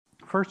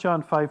1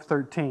 John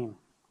 5:13.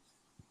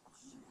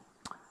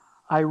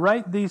 I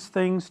write these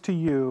things to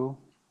you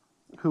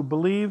who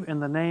believe in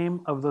the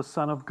name of the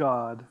Son of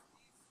God,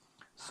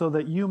 so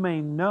that you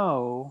may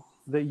know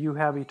that you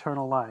have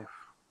eternal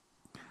life.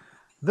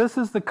 This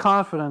is the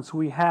confidence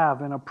we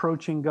have in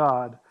approaching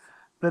God,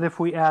 that if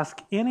we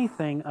ask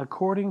anything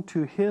according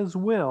to His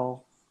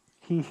will,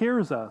 He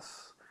hears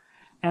us.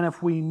 And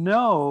if we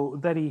know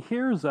that He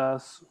hears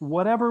us,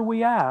 whatever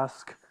we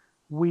ask,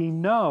 we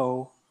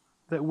know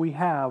that we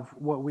have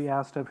what we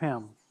asked of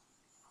Him.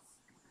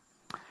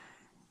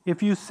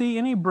 If you see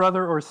any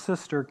brother or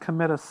sister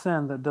commit a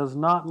sin that does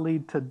not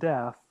lead to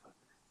death,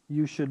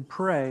 you should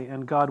pray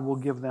and God will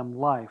give them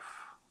life.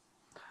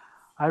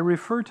 I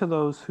refer to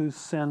those whose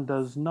sin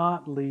does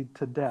not lead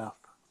to death.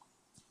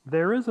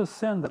 There is a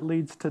sin that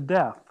leads to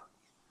death.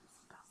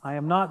 I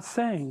am not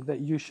saying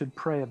that you should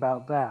pray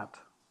about that.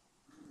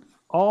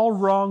 All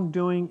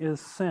wrongdoing is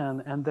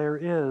sin, and there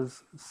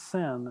is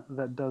sin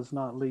that does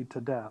not lead to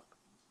death.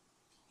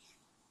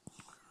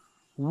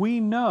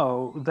 We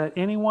know that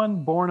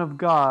anyone born of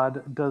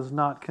God does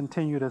not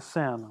continue to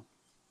sin.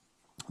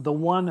 The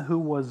one who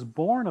was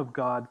born of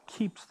God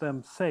keeps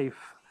them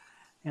safe,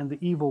 and the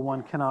evil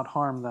one cannot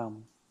harm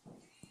them.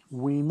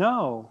 We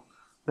know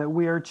that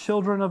we are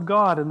children of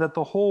God and that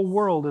the whole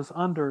world is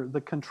under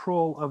the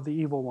control of the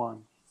evil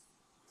one.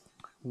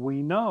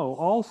 We know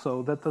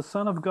also that the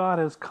Son of God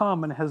has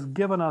come and has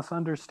given us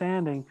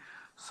understanding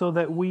so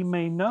that we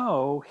may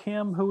know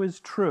Him who is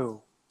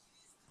true.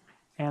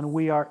 And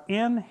we are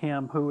in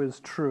Him who is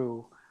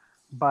true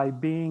by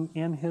being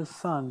in His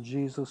Son,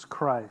 Jesus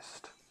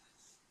Christ.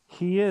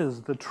 He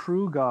is the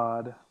true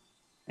God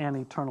and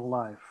eternal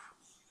life.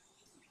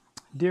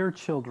 Dear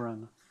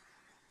children,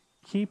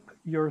 keep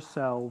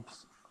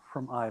yourselves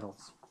from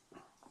idols.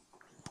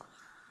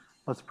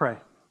 Let's pray.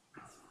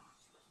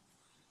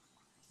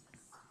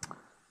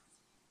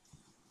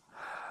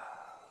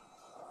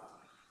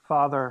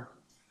 Father,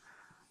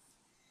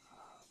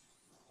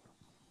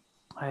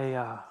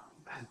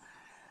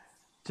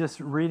 just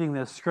reading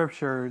this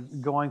scripture,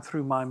 going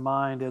through my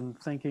mind and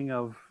thinking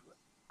of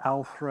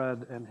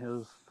Alfred and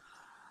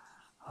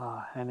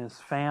his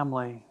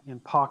family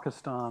in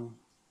Pakistan.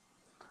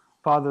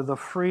 Father, the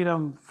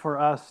freedom for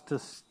us to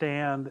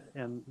stand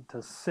and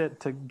to sit,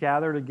 to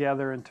gather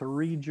together and to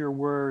read your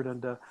word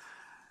and to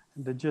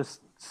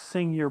just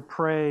sing your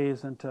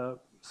praise and to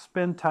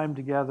spend time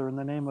together in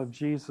the name of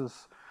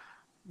Jesus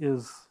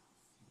is,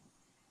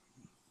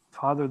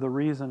 Father, the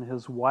reason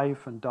his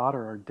wife and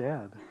daughter are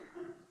dead.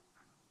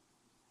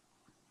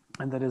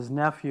 And that his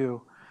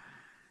nephew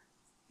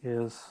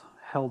is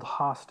held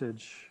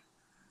hostage,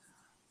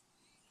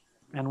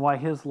 and why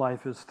his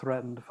life is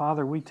threatened.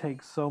 Father, we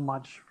take so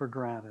much for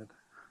granted.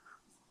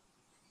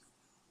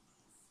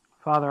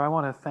 Father, I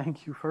want to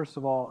thank you, first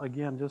of all,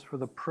 again, just for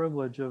the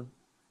privilege of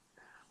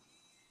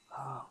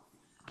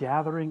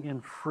gathering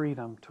in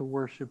freedom to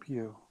worship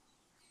you.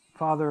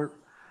 Father,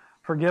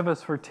 forgive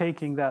us for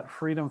taking that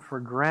freedom for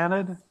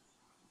granted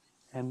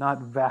and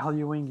not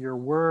valuing your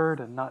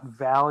word and not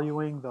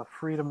valuing the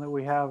freedom that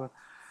we have.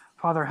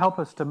 Father, help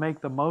us to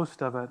make the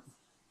most of it.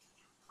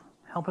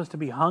 Help us to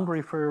be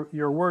hungry for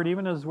your word,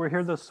 even as we're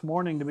here this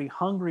morning, to be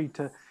hungry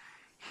to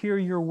hear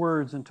your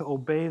words and to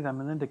obey them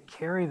and then to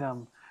carry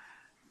them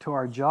to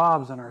our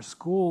jobs and our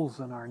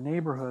schools and our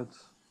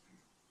neighborhoods.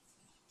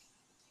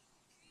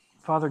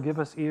 Father, give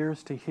us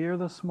ears to hear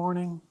this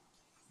morning.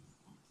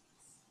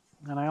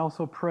 And I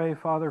also pray,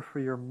 Father, for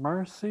your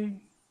mercy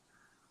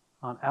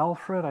on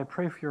Alfred. I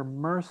pray for your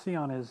mercy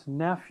on his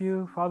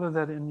nephew. Father,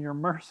 that in your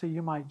mercy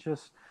you might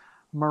just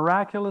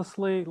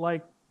miraculously,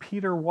 like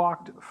Peter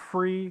walked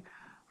free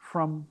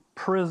from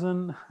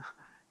prison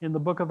in the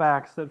book of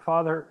Acts, that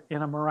Father,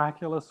 in a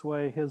miraculous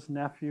way, his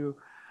nephew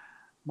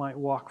might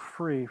walk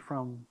free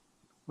from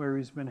where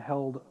he's been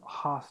held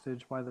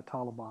hostage by the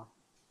Taliban.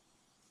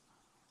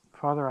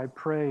 Father, I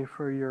pray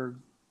for your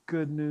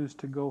good news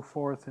to go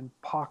forth in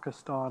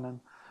Pakistan and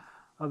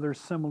other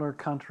similar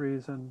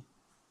countries, and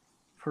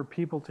for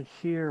people to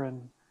hear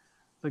and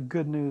the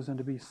good news and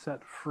to be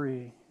set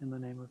free in the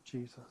name of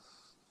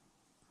Jesus.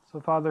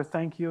 So, Father,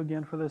 thank you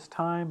again for this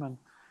time and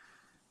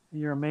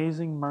your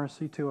amazing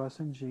mercy to us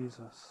in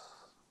Jesus.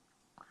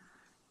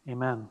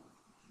 Amen.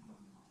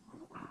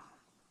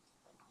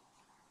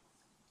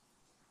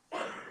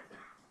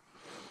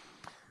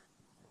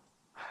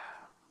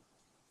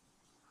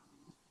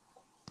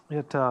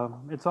 It's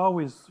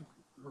always,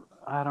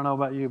 I don't know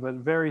about you, but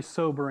very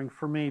sobering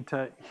for me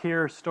to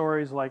hear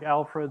stories like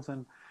Alfred's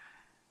and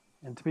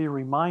to be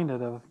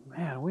reminded of,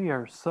 man, we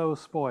are so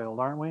spoiled,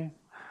 aren't we?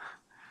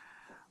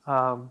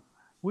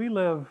 We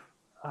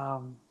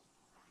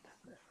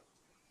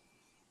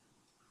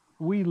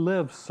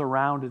live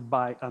surrounded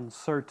by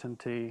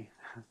uncertainty,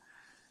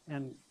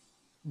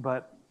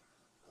 but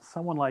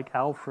someone like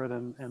Alfred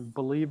and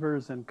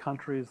believers in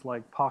countries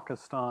like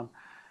Pakistan,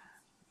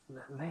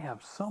 they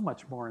have so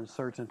much more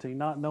uncertainty,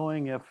 not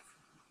knowing if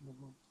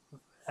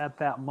at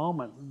that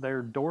moment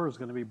their door is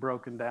going to be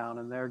broken down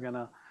and they're going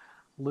to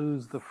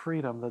lose the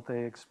freedom that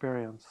they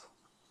experience.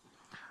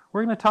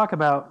 We're going to talk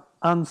about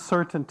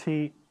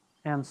uncertainty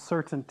and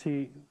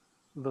certainty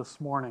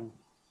this morning.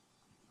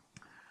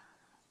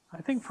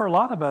 I think for a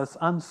lot of us,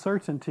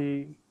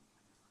 uncertainty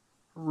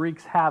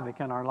wreaks havoc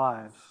in our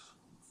lives.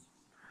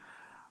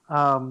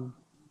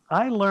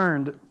 I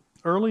learned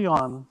early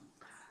on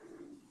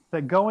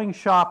that going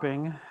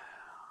shopping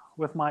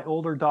with my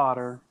older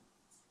daughter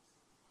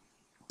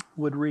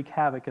would wreak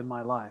havoc in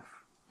my life.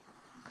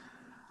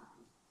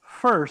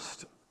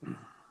 First,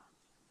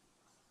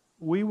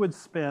 we would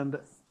spend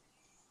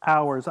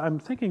hours. I'm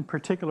thinking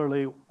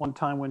particularly one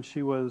time when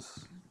she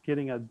was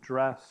getting a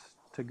dress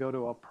to go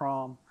to a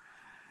prom.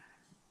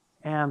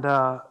 And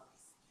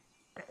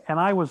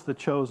I was the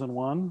chosen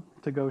one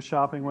to go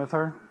shopping with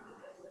her.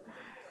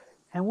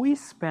 And we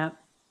spent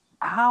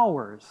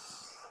hours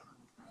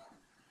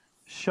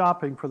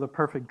shopping for the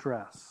perfect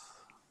dress.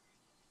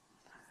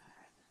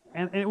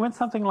 And it went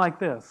something like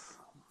this.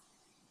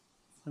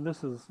 And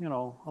this is,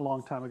 a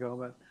long time ago,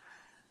 but,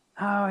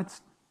 oh,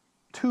 it's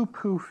too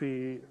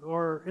poofy,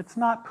 or it's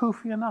not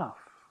poofy enough,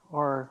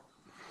 or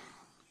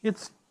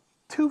it's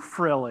too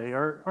frilly,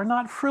 or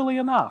not frilly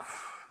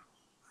enough,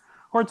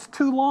 or it's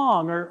too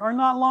long, or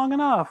not long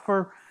enough,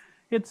 or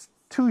it's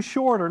too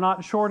short, or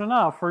not short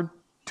enough, or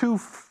too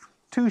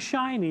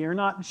shiny, or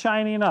not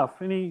shiny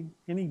enough.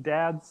 Any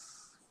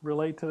dads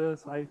relate to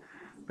this?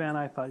 Ben,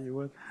 I thought you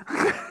would.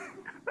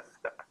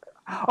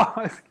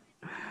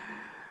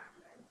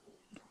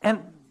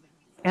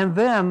 And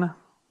then,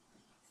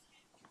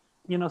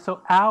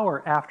 so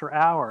hour after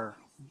hour,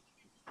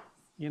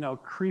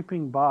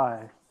 creeping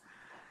by.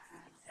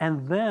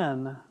 And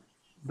then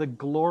the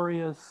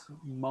glorious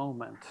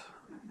moment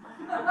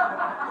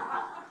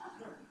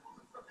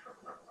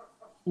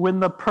when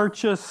the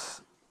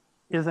purchase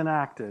is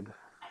enacted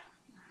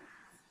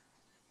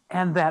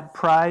and that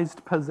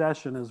prized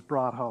possession is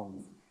brought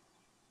home.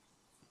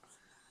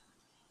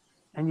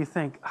 And you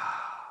think,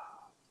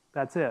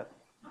 that's it.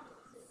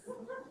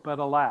 But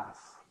alas,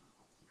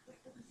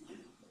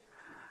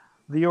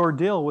 the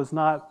ordeal was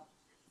not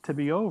to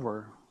be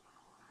over.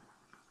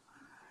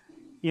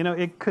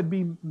 It could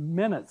be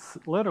minutes,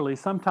 literally,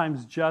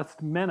 sometimes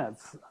just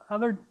minutes.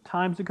 Other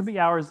times it could be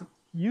hours,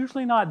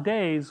 usually not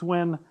days,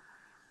 when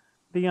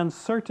the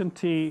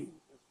uncertainty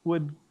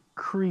would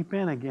creep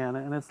in again.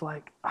 And it's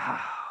like,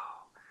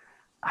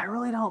 I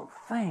really don't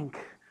think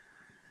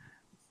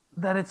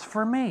that it's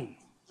for me.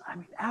 I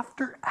mean,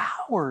 after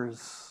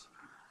hours.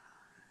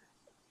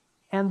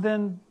 And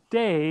then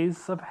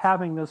days of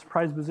having this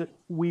prize visit,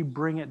 we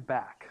bring it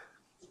back.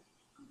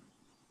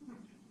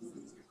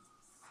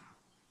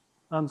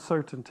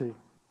 Uncertainty.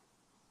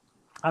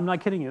 I'm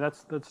not kidding you.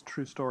 That's a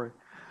true story.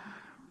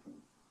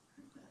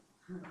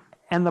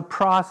 And the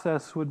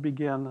process would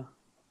begin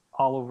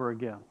all over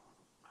again.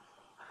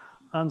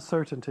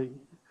 Uncertainty.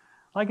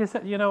 Like I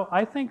said,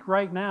 I think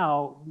right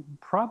now,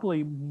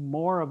 probably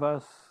more of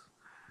us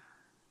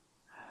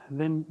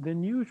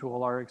than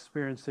usual are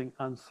experiencing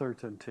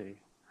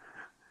uncertainty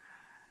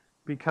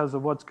because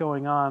of what's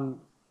going on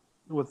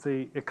with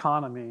the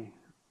economy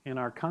in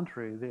our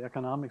country, the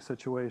economic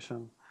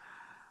situation.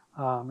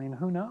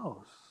 Who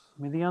knows?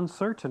 The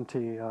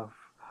uncertainty of,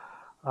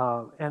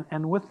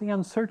 and with the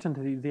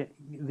uncertainty,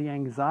 the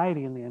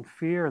anxiety and the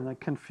fear and the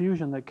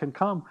confusion that can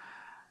come.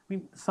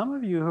 Some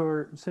of you who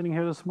are sitting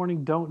here this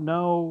morning don't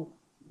know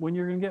when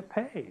you're going to get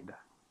paid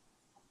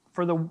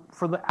for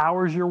the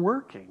hours you're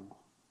working.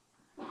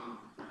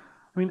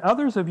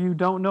 Others of you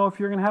don't know if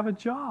you're going to have a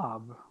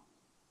job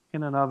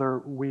in another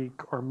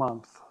week or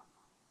month.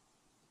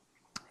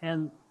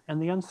 And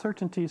the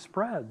uncertainty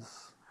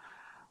spreads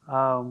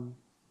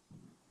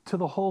to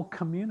the whole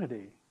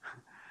community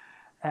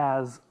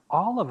as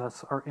all of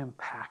us are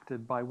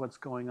impacted by what's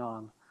going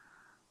on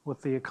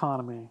with the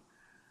economy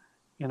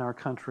in our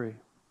country.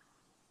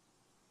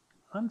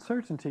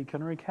 Uncertainty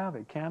can wreak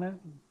havoc, can it?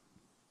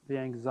 The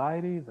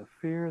anxiety, the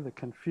fear, the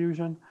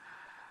confusion.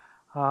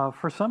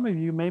 For some of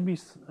you, maybe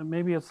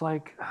it's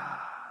like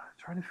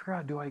trying to figure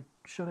out,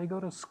 should I go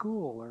to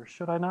school or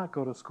should I not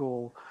go to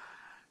school?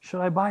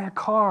 Should I buy a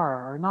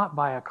car or not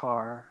buy a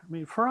car?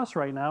 For us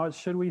right now, it's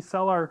should we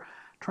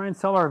try and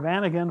sell our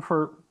van again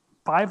for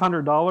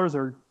 $500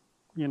 or,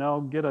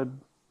 get a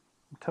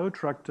tow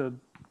truck to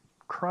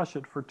crush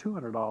it for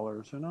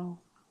 $200,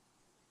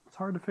 It's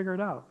hard to figure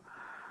it out.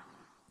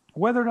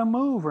 Whether to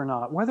move or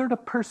not, whether to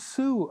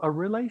pursue a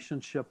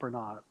relationship or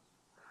not.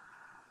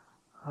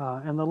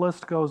 And the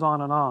list goes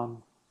on and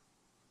on.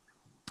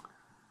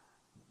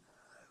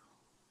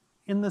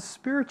 In the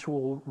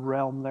spiritual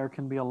realm, there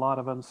can be a lot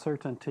of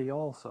uncertainty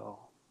also.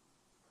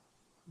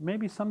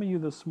 Maybe some of you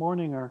this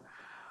morning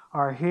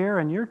are here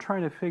and you're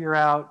trying to figure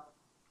out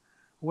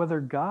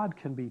whether God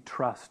can be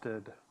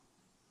trusted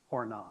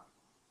or not.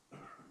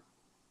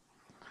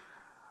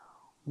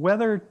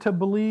 Whether to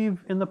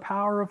believe in the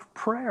power of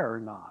prayer or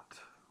not.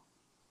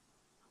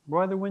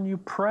 Whether when you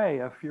pray,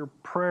 if your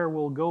prayer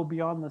will go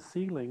beyond the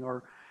ceiling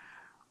or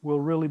will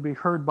really be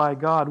heard by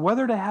God.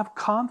 Whether to have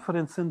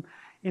confidence in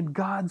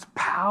God's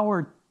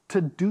power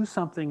to do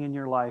something in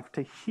your life,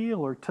 to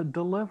heal or to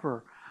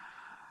deliver.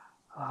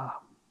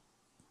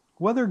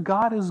 whether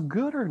God is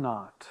good or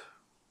not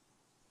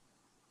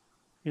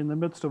in the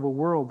midst of a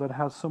world that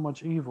has so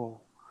much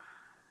evil.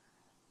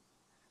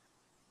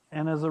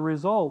 And as a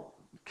result,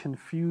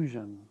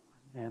 confusion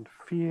and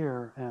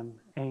fear and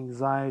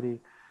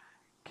anxiety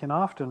can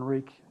often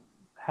wreak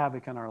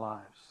havoc in our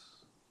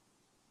lives.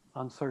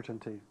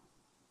 Uncertainty.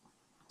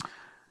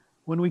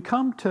 When we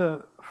come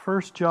to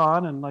 1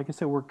 John, and like I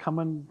said, we're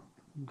coming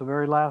to the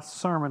very last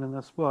sermon in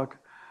this book,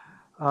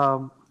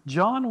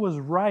 John was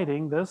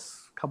writing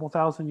this a couple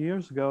thousand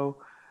years ago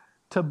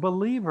to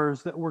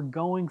believers that were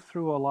going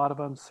through a lot of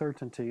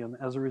uncertainty. And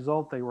as a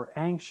result, they were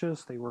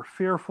anxious, they were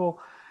fearful,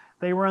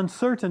 they were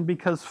uncertain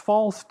because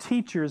false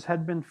teachers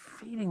had been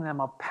feeding them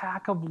a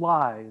pack of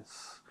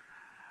lies.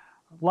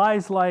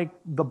 Lies like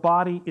the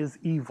body is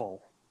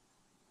evil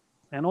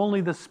and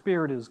only the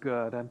spirit is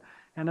good.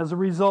 And as a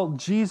result,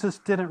 Jesus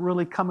didn't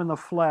really come in the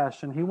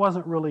flesh and he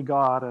wasn't really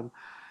God.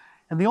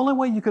 And the only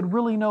way you could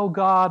really know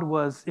God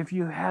was if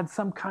you had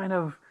some kind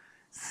of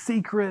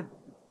secret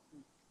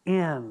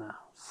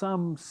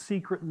some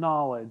secret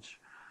knowledge,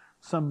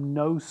 some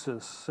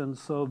gnosis. And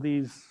so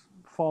these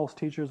false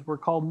teachers were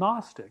called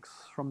Gnostics,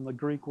 from the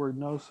Greek word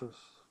gnosis.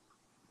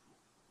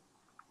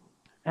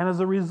 And as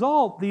a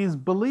result, these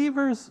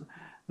believers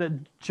that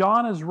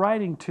John is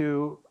writing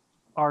to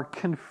are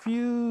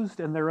confused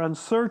and they're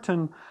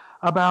uncertain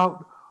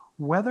about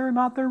whether or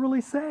not they're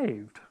really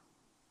saved.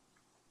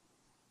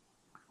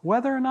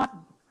 Whether or not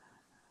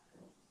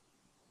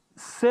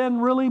sin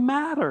really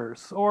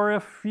matters, or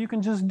if you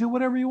can just do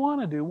whatever you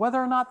want to do. Whether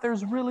or not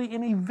there's really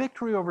any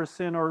victory over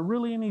sin or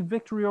really any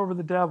victory over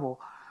the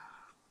devil.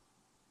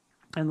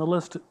 And the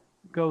list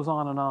goes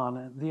on and on.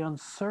 And the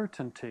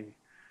uncertainty,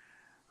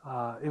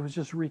 it was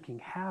just wreaking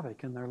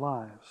havoc in their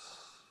lives.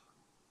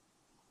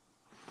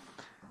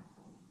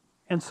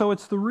 And so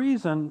it's the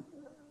reason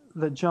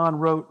that John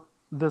wrote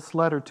this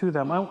letter to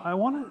them.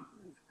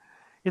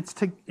 It's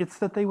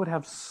that they would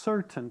have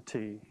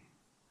certainty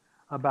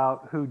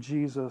about who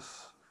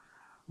Jesus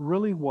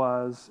really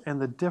was and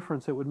the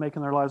difference it would make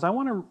in their lives. I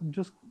want to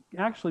just,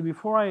 actually,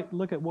 before I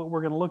look at what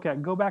we're going to look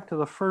at, go back to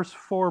the first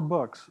four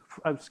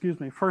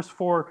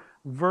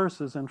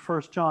verses in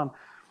 1 John,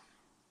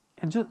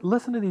 and just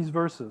listen to these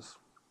verses.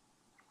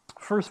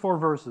 First four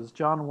verses, 1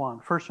 John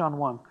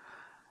 1.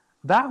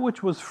 That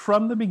which was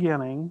from the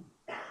beginning,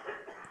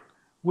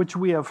 which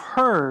we have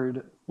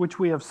heard, which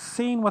we have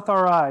seen with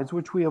our eyes,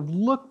 which we have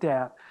looked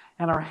at,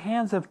 and our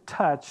hands have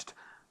touched,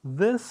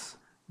 this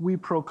we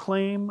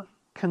proclaim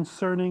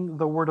concerning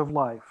the word of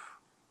life.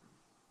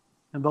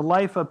 And the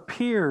life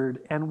appeared,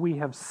 and we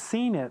have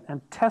seen it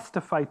and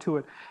testify to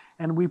it,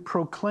 and we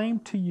proclaim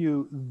to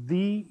you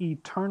the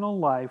eternal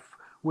life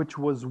which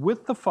was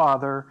with the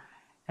Father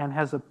and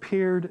has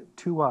appeared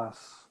to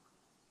us.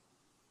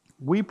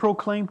 We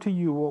proclaim to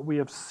you what we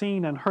have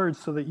seen and heard,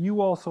 so that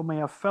you also may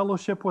have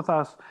fellowship with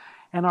us.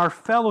 And our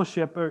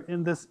fellowship,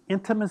 in this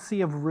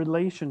intimacy of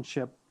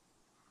relationship,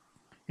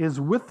 is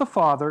with the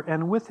Father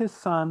and with His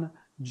Son,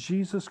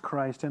 Jesus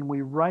Christ. And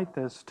we write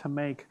this to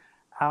make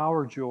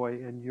our joy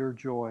and your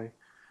joy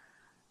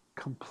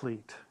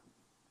complete.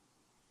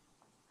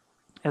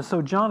 And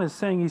so John is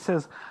saying, he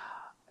says,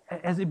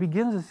 as he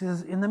begins, he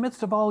says, in the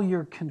midst of all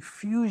your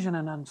confusion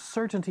and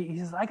uncertainty, he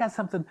says, I got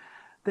something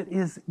that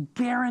is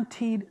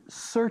guaranteed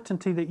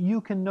certainty that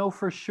you can know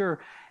for sure.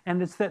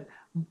 And it's that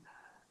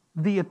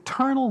the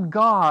eternal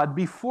God,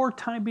 before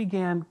time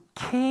began,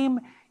 came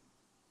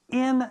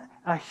in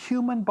a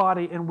human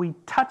body, and we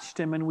touched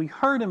Him, and we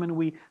heard Him, and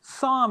we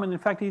saw Him. And in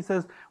fact, he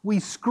says, we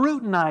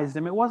scrutinized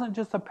Him. It wasn't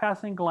just a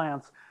passing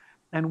glance.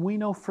 And we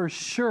know for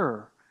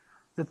sure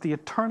that the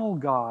eternal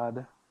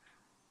God,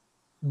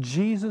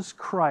 Jesus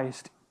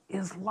Christ,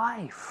 is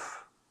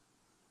life,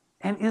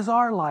 and is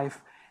our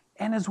life,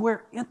 and is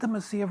where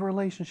intimacy of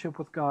relationship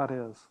with God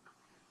is.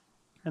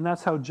 And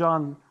that's how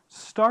John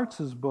starts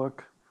his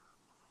book,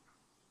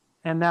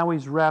 and now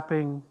he's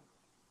wrapping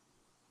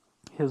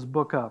his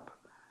book up.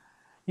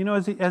 You know,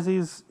 it's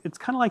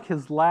kind of like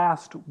his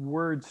last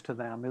words to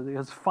them,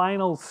 his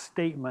final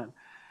statement,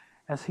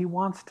 as he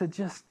wants to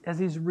as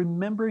he's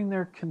remembering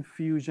their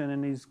confusion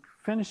and he's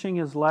finishing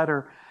his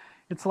letter.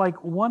 It's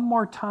like one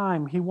more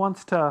time he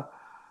wants to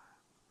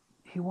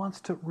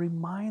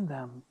remind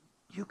them,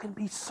 you can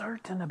be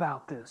certain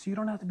about this. You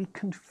don't have to be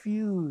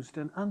confused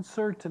and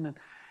uncertain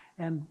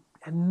and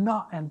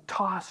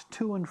tossed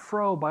to and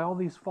fro by all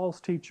these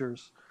false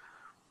teachers.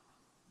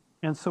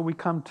 And so we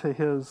come to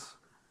his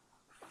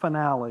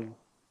finale.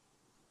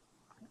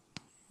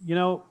 You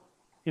know,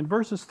 in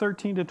verses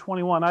 13 to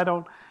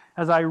 21,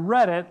 as I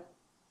read it,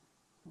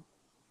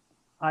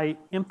 I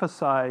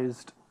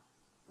emphasized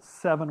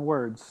 7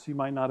 words. You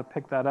might not have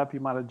picked that up.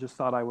 You might have just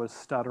thought I was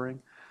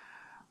stuttering.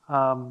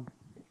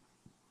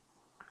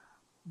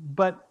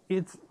 But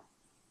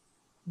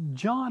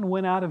John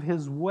went out of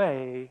his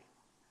way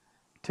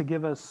to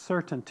give us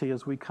certainty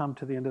as we come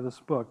to the end of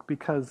this book,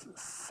 because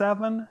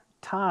 7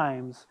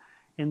 times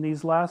in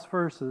these last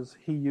verses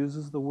he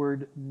uses the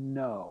word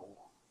no.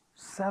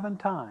 7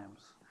 times.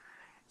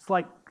 It's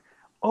like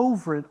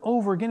over and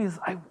over again. He says,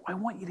 I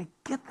want you to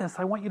get this.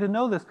 I want you to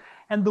know this.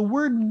 And the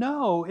word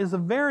know is a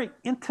very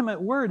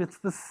intimate word. It's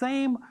the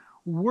same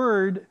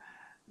word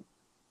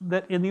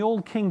that in the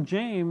Old King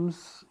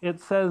James, it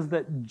says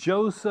that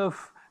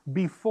Joseph,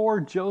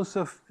 before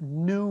Joseph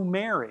knew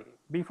Mary,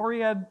 before he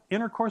had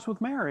intercourse with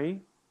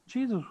Mary,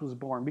 Jesus was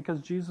born,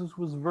 because Jesus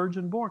was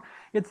virgin born.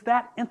 It's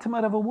that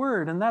intimate of a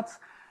word, and that's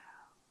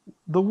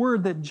the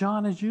word that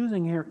John is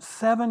using here.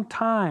 7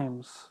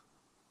 times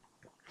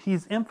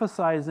he's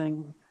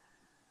emphasizing,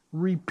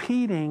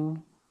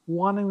 repeating,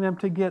 wanting them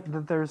to get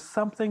that there's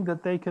something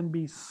that they can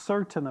be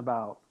certain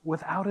about,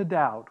 without a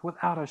doubt,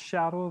 without a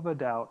shadow of a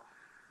doubt,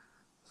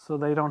 so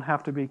they don't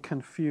have to be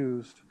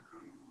confused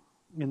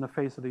in the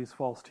face of these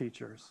false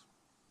teachers.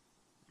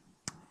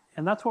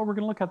 And that's what we're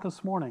going to look at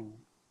this morning.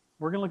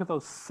 We're going to look at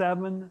those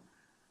 7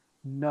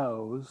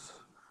 no's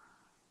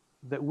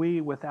that we,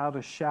 without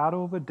a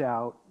shadow of a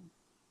doubt,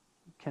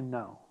 can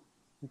know.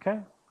 Okay?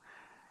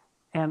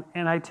 And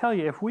I tell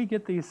you, if we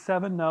get these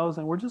 7 no's,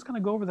 and we're just going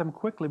to go over them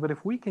quickly, but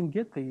if we can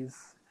get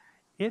these,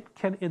 it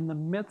can, in the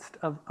midst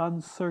of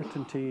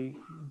uncertainty,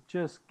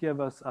 just give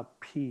us a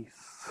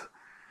peace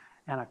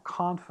and a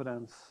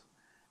confidence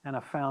and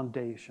a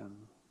foundation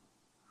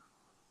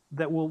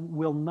that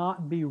will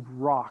not be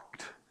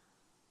rocked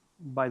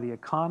by the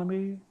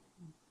economy,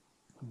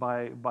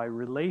 by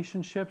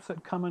relationships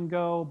that come and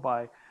go,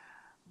 by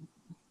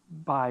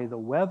the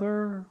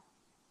weather,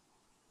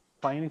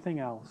 by anything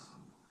else.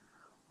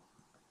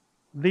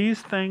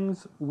 These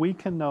things we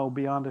can know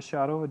beyond a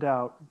shadow of a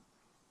doubt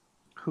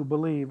who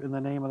believe in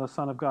the name of the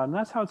Son of God. And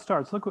that's how it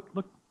starts. Look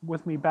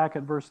with me back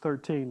at verse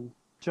 13.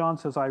 John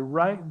says, I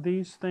write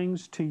these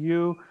things to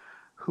you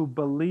who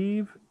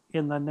believe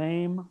in the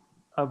name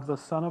of the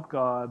Son of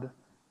God,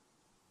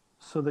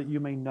 so that you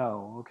may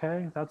know.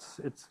 Okay?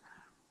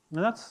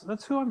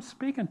 That's who I'm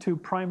speaking to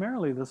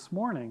primarily this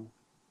morning.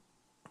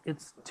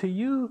 It's to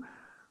you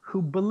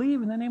who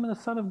believe in the name of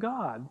the Son of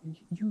God.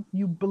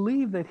 You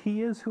believe that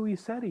He is who He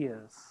said He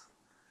is,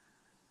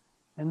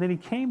 and that He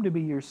came to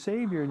be your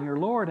Savior and your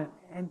Lord,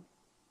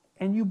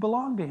 and you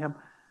belong to Him.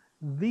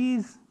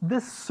 This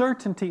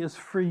certainty is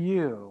for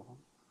you.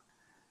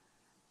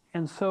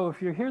 And so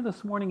if you're here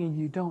this morning and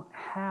you don't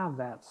have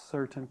that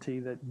certainty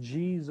that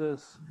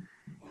Jesus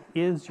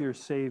is your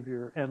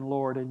Savior and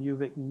Lord, and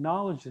you've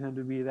acknowledged Him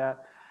to be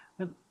that,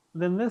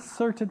 then this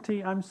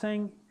certainty, I'm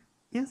saying,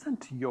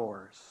 isn't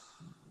yours.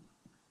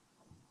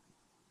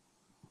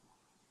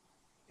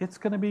 It's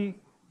going to be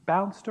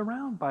bounced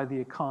around by the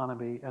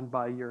economy and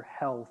by your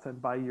health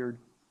and by your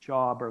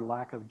job or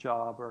lack of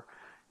job, or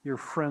your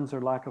friends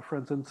or lack of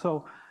friends. And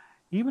so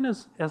even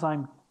as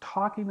I'm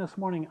talking this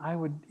morning, I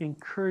would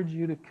encourage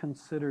you to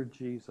consider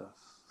Jesus.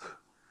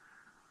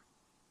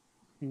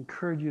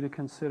 Encourage you to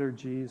consider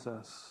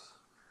Jesus,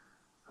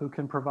 who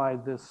can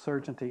provide this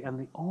certainty, and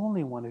the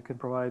only one who can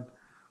provide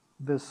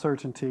this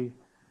certainty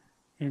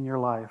in your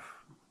life.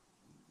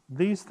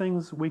 These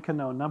things we can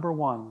know. Number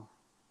 1,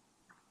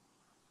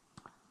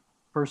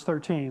 verse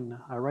 13,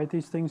 I write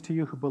these things to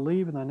you who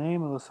believe in the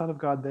name of the Son of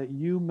God, that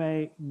you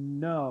may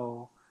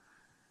know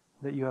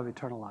that you have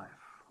eternal life.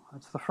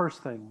 That's the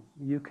first thing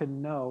you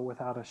can know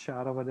without a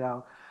shadow of a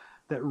doubt,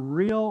 that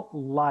real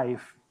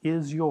life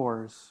is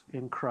yours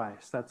in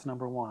Christ. That's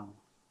number 1.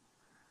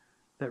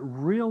 That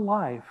real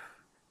life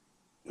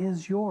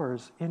is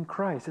yours in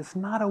Christ. It's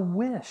not a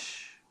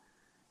wish.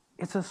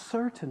 It's a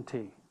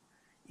certainty.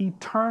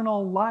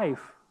 Eternal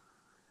life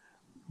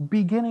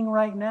beginning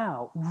right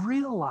now.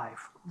 Real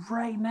life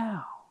right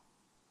now.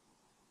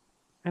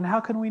 And how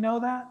can we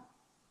know that?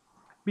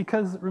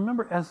 Because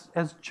remember,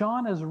 as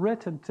John has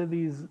written to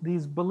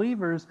these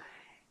believers,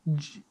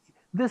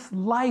 this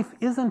life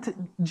isn't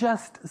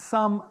just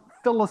some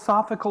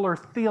philosophical or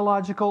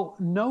theological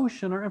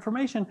notion or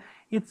information.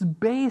 It's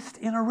based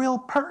in a real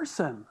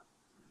person.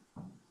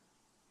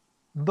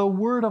 The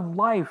word of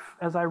life,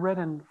 as I read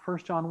in 1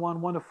 John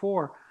 1,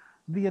 1-4,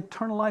 the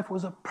eternal life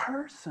was a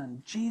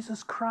person,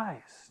 Jesus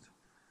Christ.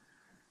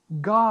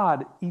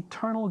 God,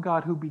 eternal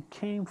God who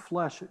became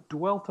flesh,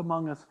 dwelt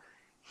among us.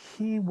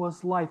 He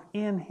was life.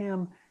 In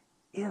Him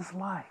is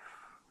life.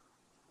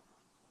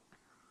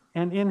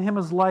 And in Him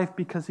is life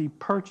because He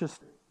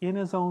purchased in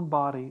His own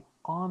body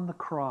on the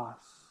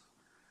cross,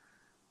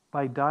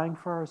 by dying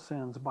for our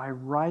sins, by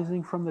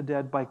rising from the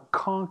dead, by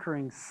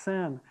conquering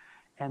sin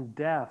and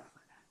death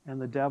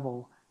and the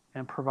devil,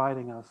 and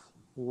providing us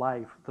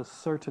life, the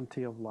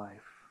certainty of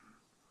life.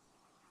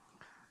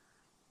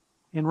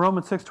 In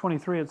Romans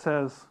 6:23 it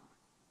says,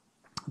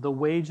 the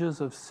wages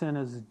of sin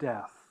is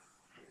death.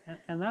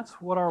 And that's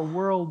what our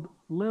world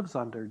lives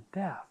under,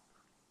 death.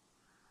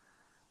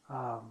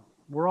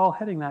 We're all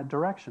heading that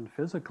direction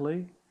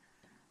physically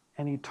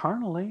and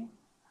eternally.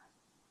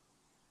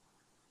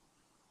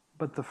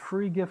 But the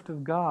free gift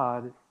of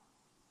God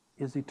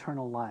is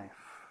eternal life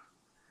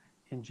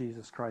in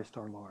Jesus Christ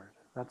our Lord.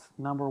 That's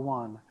number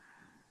 1.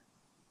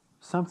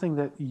 Something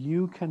that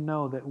you can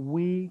know, that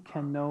we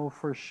can know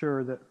for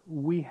sure, that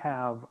we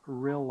have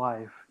real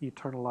life,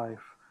 eternal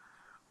life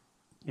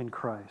in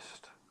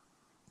Christ.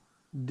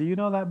 Do you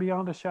know that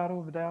beyond a shadow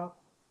of a doubt?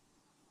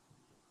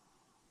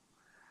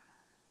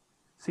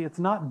 See, it's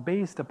not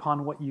based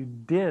upon what you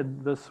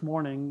did this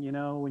morning,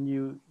 when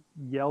you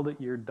yelled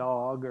at your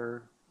dog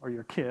or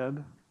your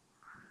kid,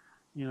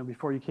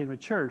 before you came to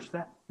church.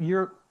 That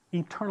your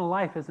eternal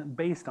life isn't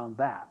based on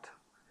that.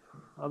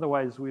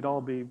 Otherwise, we'd all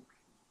be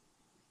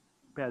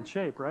bad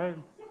shape, right?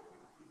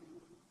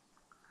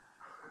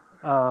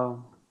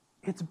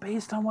 It's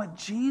based on what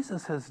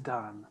Jesus has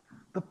done,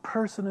 the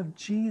person of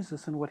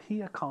Jesus and what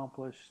he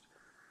accomplished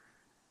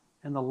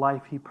and the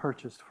life he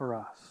purchased for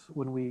us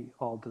when we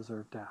all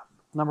deserve death.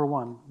 Number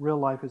one, real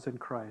life is in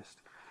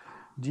Christ.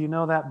 Do you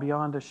know that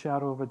beyond a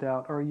shadow of a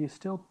doubt? Or are you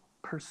still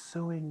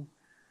pursuing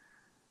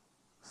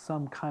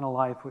some kind of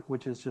life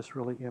which is just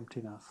really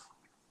emptiness?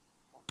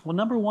 Well,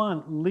 number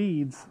one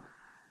leads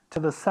to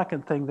the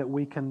second thing that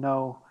we can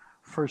know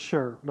for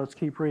sure. Let's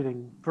keep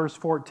reading. Verse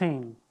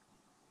 14.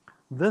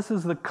 This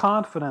is the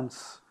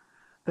confidence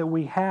that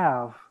we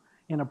have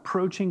in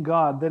approaching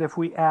God, that if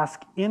we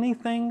ask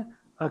anything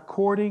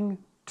according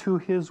to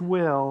his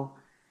will,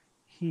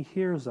 he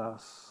hears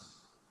us.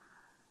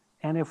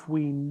 And if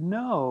we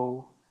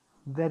know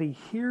that he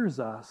hears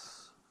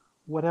us,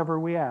 whatever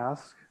we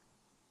ask,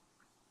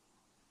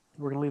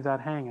 we're going to leave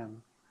that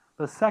hanging.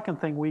 The second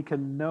thing we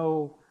can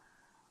know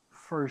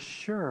for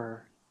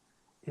sure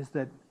is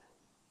that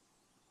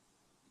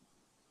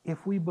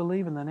if we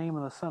believe in the name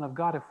of the Son of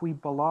God, if we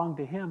belong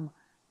to him,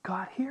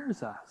 God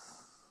hears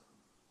us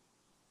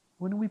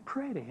when we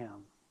pray to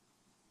him.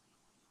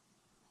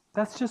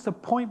 That's just a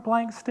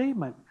point-blank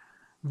statement.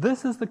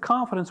 This is the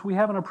confidence we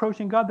have in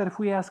approaching God, that if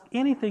we ask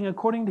anything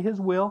according to his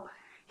will,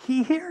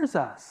 he hears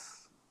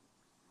us.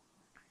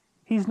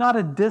 He's not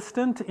a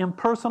distant,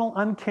 impersonal,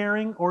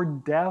 uncaring, or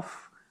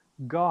deaf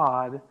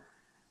God.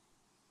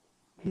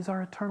 He's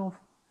our eternal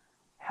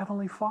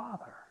Heavenly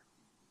Father.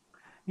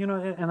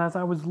 And as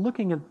I was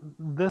looking at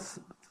this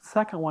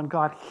second one,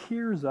 God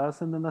hears us,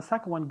 and then the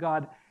second one,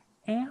 God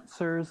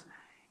answers,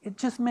 it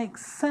just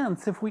makes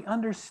sense if we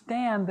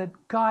understand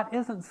that God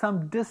isn't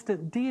some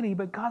distant deity,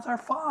 but God's our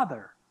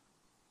Father.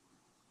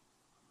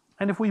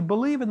 And if we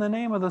believe in the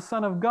name of the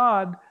Son of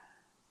God,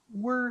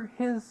 we're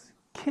his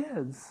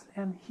kids,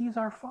 and he's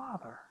our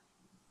Father.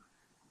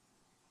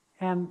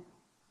 And,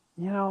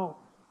 there's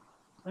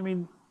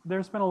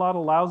been a lot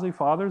of lousy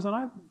fathers,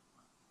 and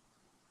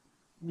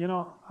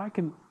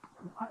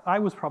I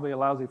was probably a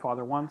lousy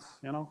father once,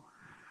 No,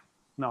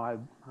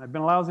 I've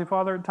been a lousy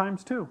father at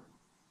times too.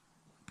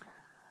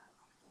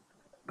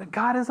 But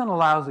God isn't a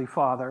lousy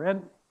father.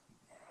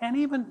 And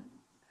even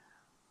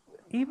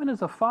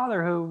as a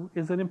father who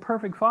is an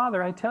imperfect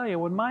father, I tell you,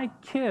 when my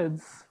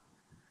kids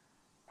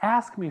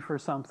ask me for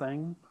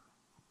something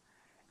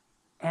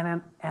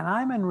and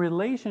I'm in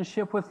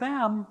relationship with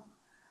them,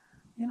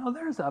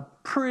 there's a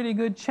pretty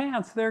good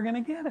chance they're going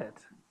to get it.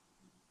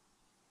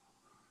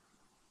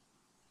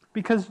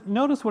 Because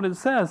notice what it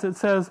says. It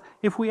says,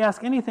 if we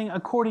ask anything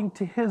according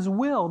to his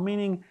will,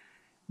 meaning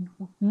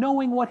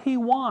knowing what he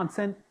wants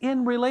and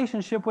in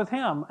relationship with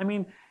him.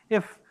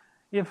 If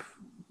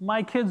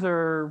my kids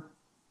are,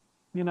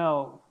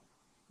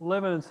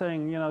 living and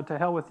saying, to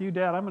hell with you,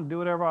 Dad, I'm going to do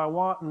whatever I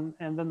want,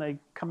 and then they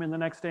come in the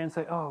next day and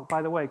say, oh,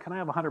 by the way, can I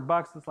have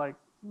 $100? It's like,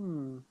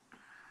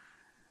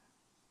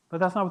 But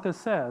that's not what this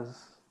says.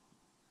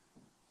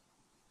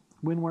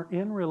 When we're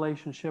in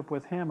relationship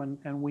with him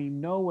and we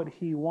know what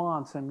he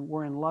wants and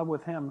we're in love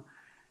with him,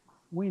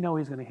 we know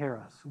he's going to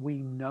hear us.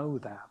 We know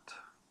that.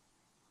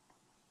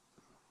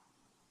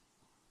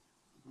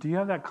 Do you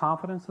have that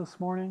confidence this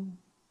morning?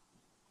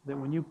 That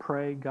when you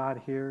pray,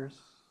 God hears?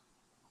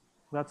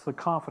 That's the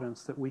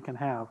confidence that we can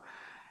have.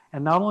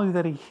 And not only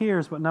that he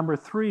hears, but number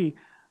three,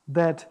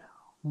 that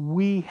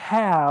we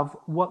have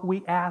what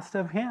we asked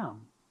of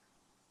him.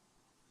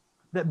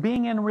 That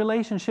being in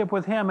relationship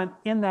with him and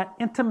in that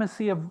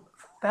intimacy of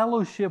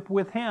fellowship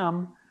with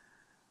him,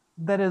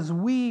 that as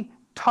we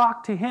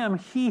talk to him,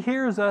 he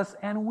hears us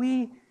and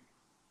we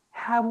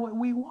have what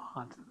we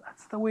want.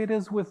 That's the way it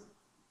is with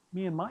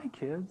me and my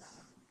kids.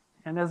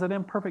 And as an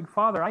imperfect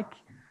father, I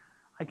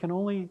can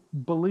only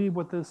believe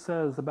what this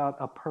says about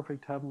a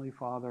perfect Heavenly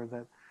Father,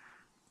 that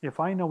if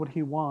I know what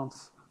he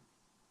wants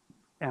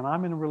and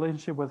I'm in a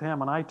relationship with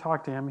him and I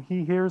talk to him,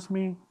 he hears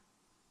me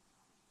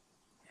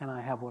and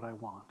I have what I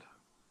want.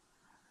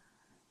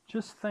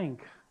 Just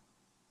think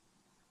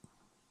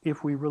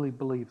if we really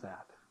believe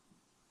that.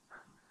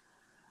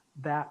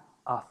 That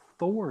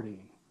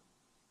authority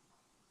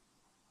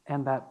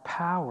and that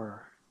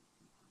power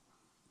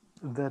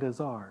that is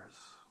ours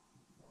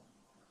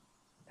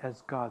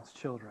as God's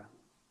children.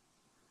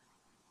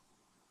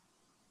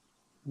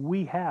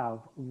 We have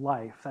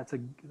life.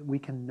 We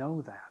can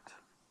know that.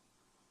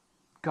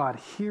 God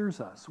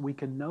hears us. We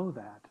can know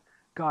that.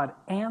 God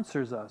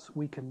answers us.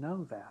 We can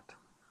know that.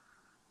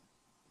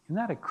 Isn't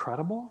that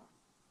incredible?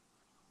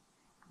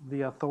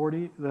 The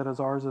authority that is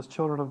ours as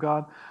children of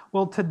God.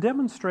 Well, to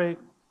demonstrate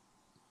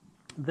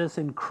this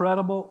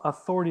incredible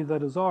authority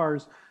that is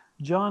ours,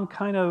 John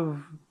kind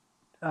of,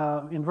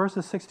 in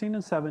verses 16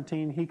 and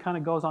 17, he kind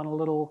of goes on a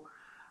little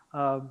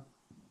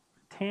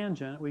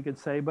tangent, we could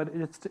say, but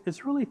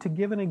it's really to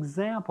give an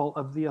example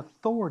of the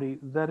authority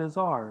that is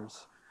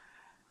ours.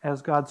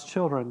 as God's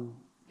children.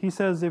 He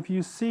says, if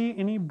you see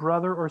any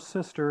brother or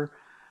sister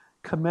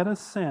commit a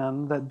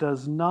sin that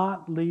does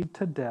not lead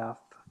to death,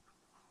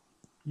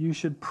 you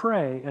should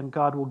pray and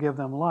God will give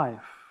them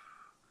life.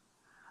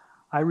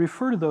 I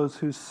refer to those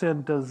whose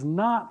sin does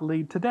not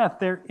lead to death.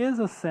 There is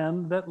a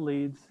sin that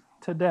leads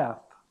to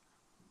death.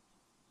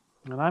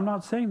 And I'm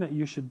not saying that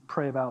you should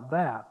pray about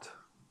that.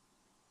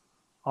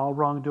 All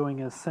wrongdoing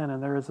is sin,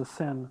 and there is a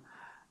sin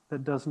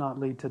that does not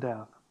lead to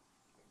death.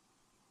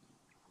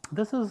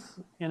 This is,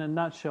 in a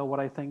nutshell, what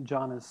I think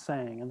John is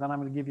saying, and then I'm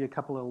going to give you a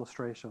couple of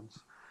illustrations.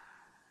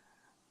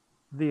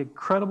 The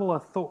incredible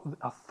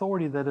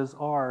authority that is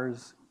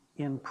ours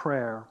in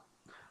prayer.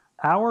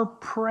 Our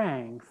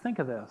praying, think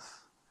of this,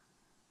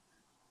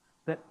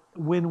 that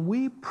when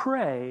we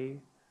pray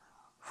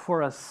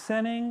for a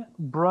sinning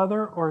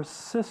brother or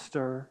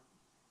sister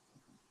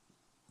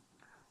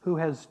who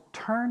has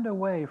turned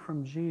away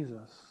from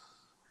Jesus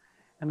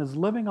and is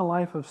living a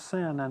life of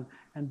sin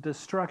and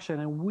destruction,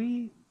 and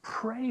we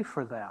pray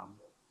for them,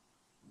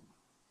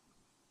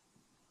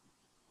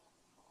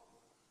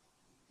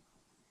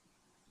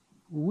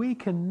 we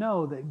can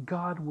know that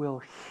God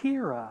will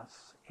hear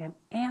us and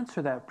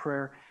answer that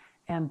prayer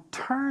and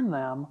turn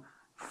them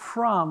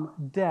from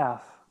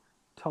death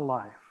to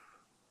life.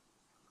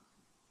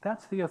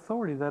 That's the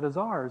authority that is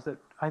ours, that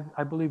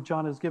I believe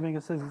John is giving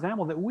us this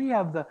example, that we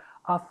have the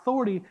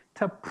authority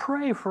to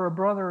pray for a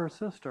brother or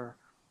sister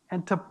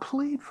and to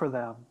plead for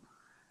them.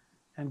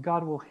 And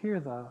God will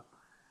hear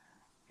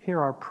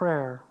our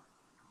prayer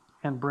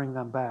and bring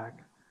them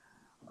back.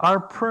 Our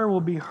prayer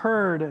will be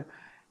heard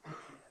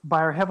by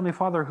our Heavenly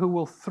Father, who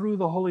will, through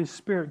the Holy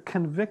Spirit,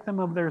 convict them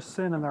of their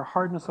sin and their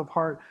hardness of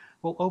heart,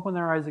 will open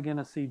their eyes again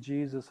to see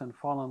Jesus and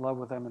fall in love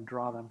with them and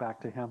draw them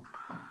back to Him.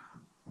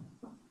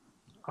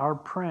 Our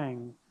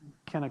praying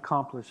can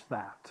accomplish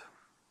that.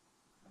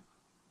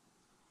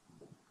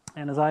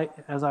 And as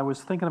I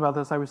was thinking about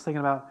this, I was thinking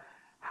about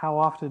how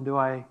often do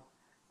I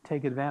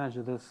take advantage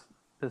of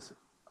this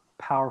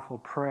powerful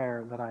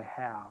prayer that I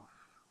have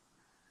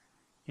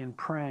in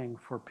praying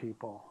for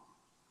people,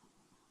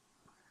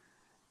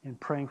 in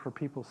praying for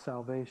people's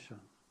salvation.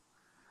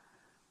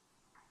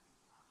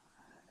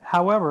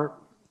 However,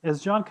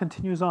 as John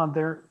continues on,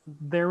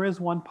 there is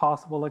one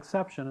possible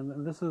exception,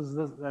 and this.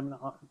 And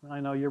I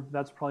know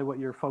that's probably what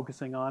you're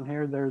focusing on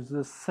here. There's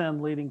this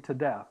sin leading to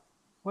death.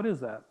 What is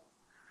that?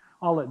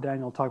 I'll let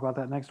Daniel talk about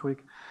that next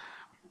week.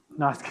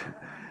 No,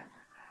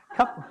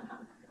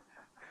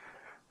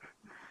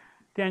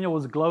 Daniel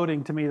was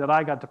gloating to me that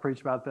I got to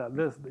preach about that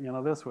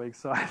this week,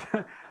 so I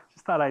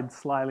just thought I'd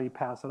slyly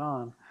pass it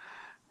on.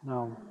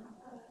 No.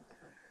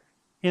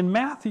 In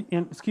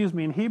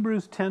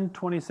Hebrews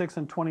 10:26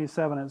 and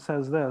 27, it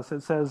says this.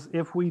 It says,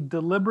 if we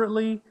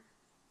deliberately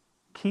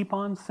keep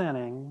on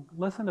sinning,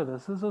 listen to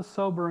this. This is a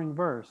sobering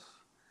verse.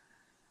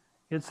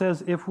 It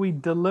says, if we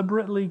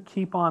deliberately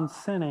keep on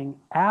sinning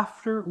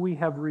after we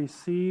have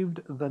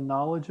received the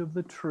knowledge of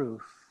the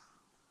truth,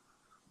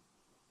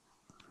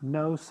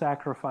 no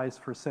sacrifice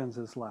for sins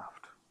is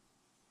left.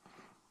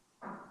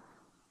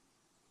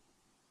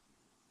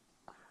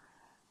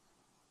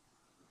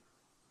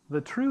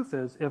 The truth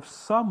is, if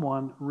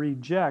someone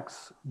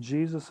rejects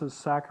Jesus'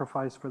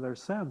 sacrifice for their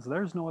sins,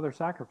 there's no other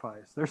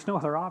sacrifice. There's no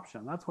other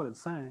option. That's what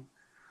it's saying.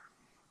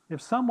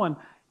 If someone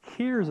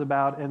hears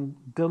about and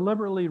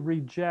deliberately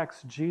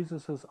rejects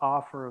Jesus'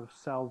 offer of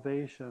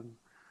salvation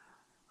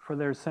for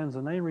their sins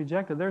and they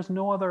reject it, there's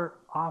no other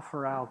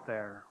offer out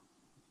there.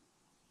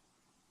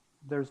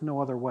 There's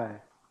no other way.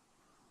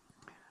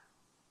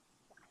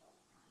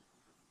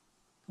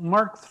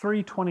 Mark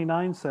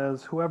 3:29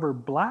 says, whoever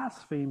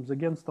blasphemes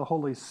against the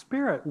Holy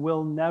Spirit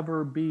will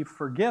never be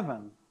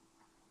forgiven.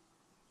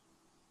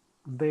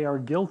 They are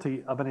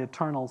guilty of an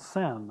eternal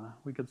sin.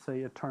 We could say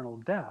eternal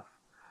death.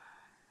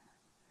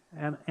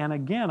 And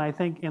again, I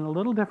think in a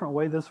little different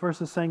way, this verse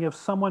is saying if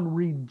someone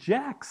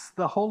rejects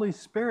the Holy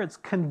Spirit's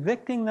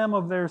convicting them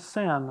of their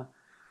sin,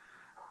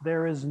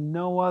 there is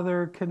no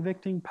other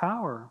convicting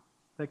power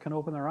that can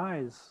open their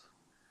eyes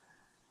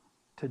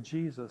to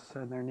Jesus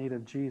and their need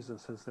of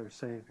Jesus as their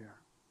Savior.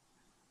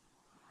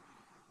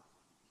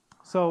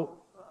 So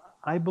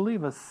I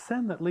believe a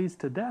sin that leads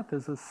to death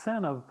is a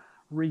sin of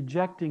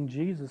rejecting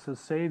Jesus as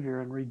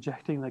Savior and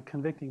rejecting the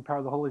convicting power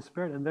of the Holy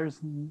Spirit.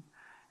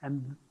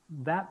 And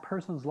that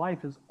person's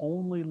life is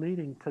only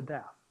leading to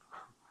death,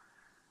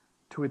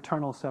 to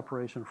eternal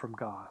separation from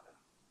God.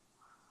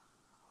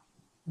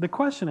 The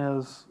question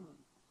is,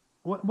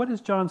 what is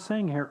John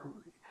saying here?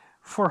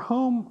 For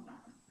whom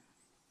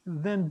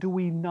then do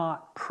we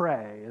not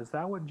pray? Is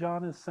that what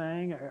John is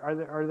saying?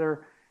 Are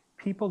there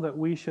people that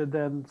we should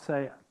then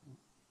say,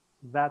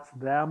 that's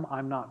them,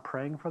 I'm not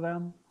praying for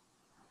them?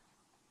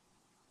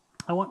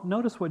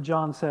 Notice what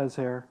John says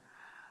here.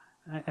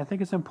 I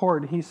think it's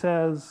important. He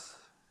says,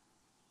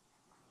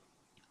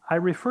 I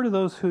refer to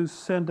those whose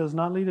sin does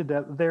not lead to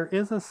death. There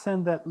is a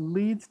sin that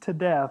leads to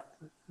death.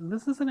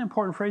 This is an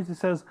important phrase. He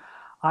says,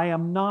 I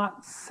am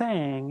not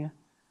saying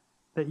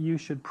that you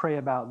should pray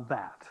about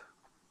that.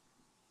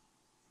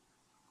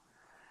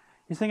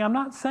 He's saying, I'm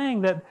not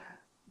saying that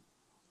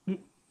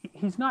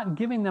he's not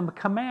giving them a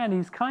command.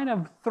 He's kind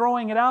of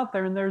throwing it out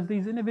there. And there's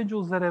these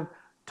individuals that have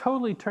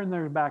totally turned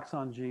their backs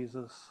on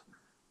Jesus.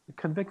 The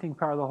convicting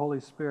power of the Holy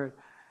Spirit.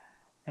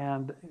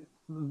 And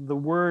the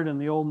word in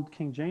the old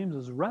King James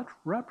is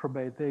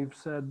reprobate. They've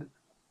said,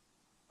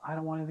 I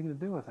don't want anything to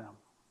do with them.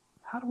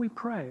 How do we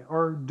pray?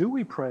 Or do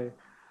we pray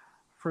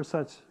for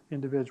such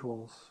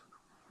individuals?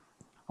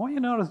 I want you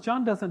to notice,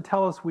 John doesn't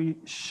tell us we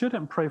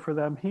shouldn't pray for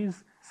them.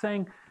 He's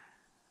saying,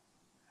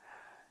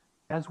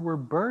 as we're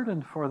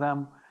burdened for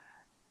them,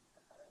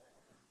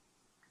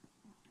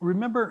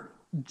 remember,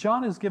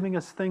 John is giving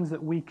us things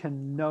that we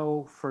can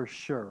know for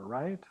sure,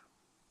 right?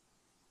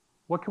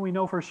 What can we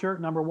know for sure?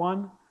 Number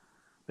one,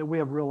 that we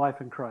have real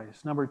life in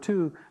Christ. Number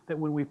two, that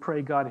when we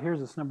pray, God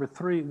hears us. Number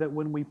three, that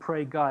when we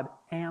pray, God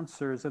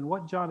answers. And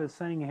what John is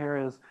saying here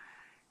is,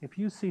 if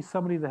you see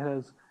somebody that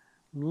is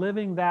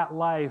living that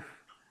life,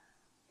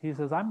 he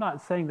says, I'm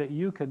not saying that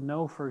you can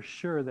know for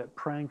sure that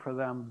praying for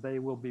them, they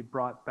will be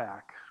brought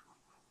back.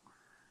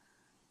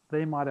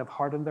 They might have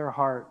hardened their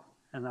heart,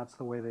 and that's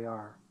the way they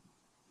are.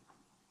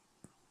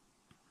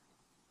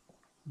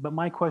 But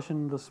my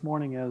question this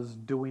morning is,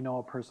 do we know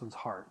a person's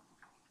heart?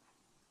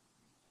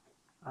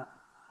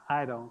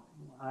 I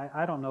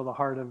don't know the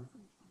heart of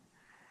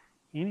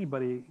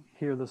anybody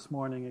here this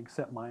morning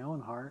except my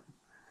own heart.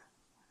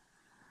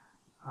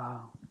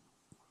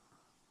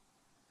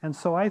 And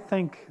so I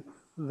think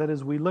that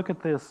as we look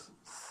at this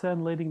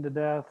sin leading to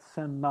death,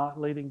 sin not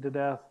leading to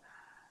death,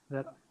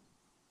 that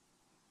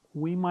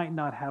we might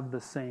not have the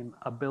same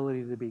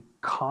ability to be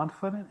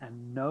confident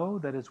and know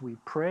that as we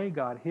pray,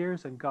 God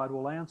hears and God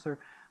will answer,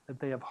 that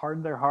they have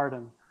hardened their heart,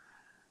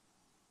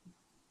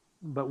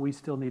 but we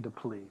still need to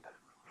plead.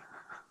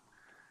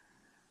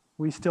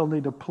 We still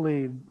need to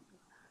plead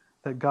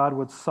that God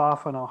would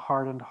soften a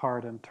hardened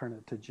heart and turn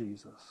it to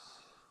Jesus.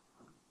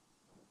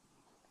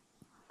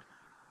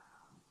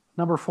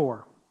 Number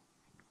 4.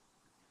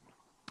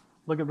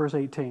 Look at verse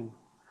 18.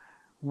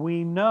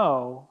 We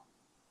know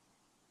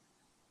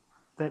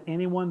that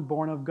anyone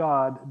born of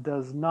God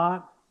does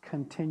not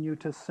continue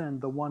to sin.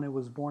 The one who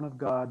was born of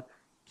God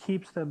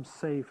keeps them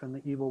safe, and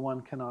the evil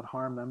one cannot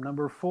harm them.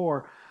 Number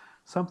 4,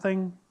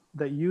 something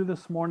that you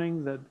this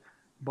morning that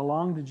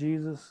belong to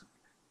Jesus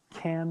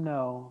can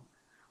know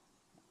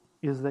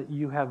is that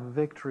you have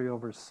victory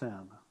over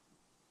sin.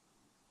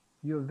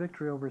 You have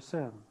victory over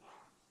sin.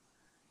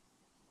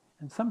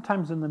 And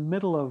sometimes in the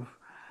middle of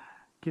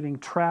getting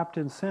trapped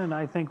in sin,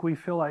 I think we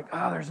feel like,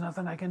 there's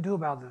nothing I can do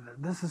about it.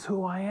 This is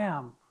who I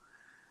am.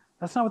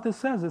 That's not what this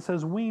says. It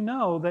says, we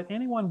know that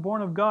anyone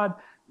born of God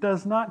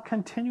does not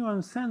continue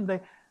in sin.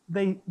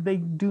 They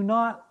do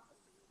not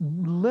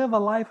live a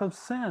life of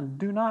sin,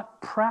 do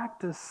not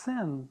practice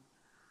sin.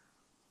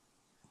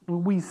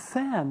 We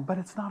sin, but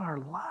it's not our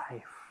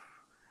life.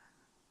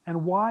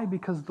 And why?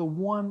 Because the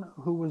one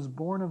who was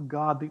born of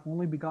God, the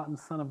only begotten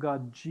Son of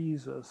God,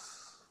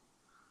 Jesus,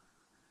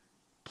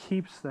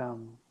 keeps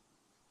them,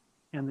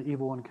 and the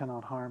evil one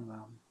cannot harm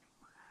them.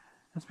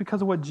 It's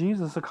because of what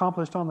Jesus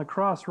accomplished on the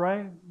cross,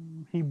 right?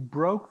 He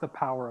broke the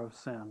power of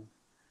sin.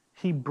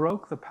 He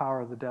broke the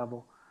power of the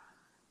devil.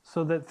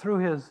 So that through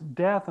his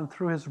death and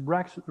through his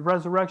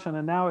resurrection,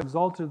 and now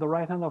exalted to the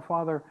right hand of the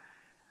Father,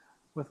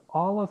 with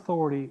all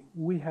authority,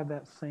 we have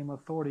that same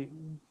authority.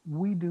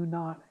 We do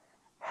not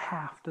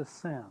have to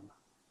sin.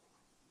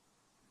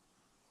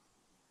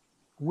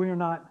 We're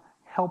not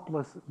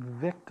helpless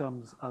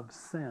victims of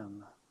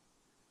sin.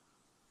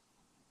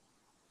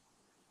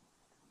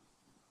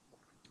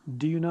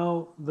 Do you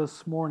know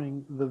this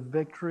morning the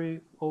victory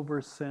over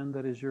sin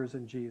that is yours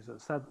in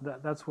Jesus?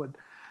 That's what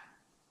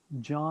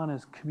John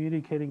is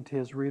communicating to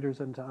his readers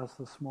and to us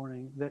this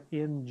morning, that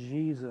in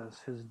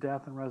Jesus, his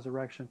death and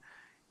resurrection,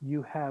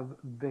 you have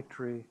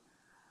victory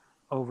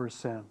over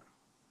sin.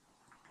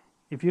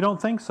 If you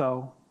don't think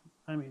so,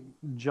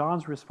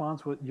 John's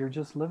response was, you're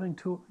listening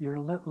to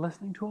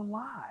a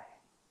lie.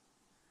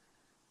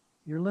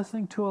 You're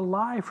listening to a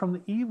lie from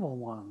the evil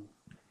one.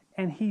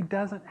 And he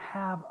doesn't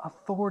have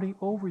authority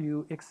over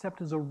you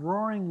except as a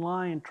roaring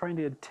lion trying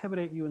to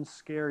intimidate you and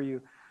scare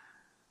you.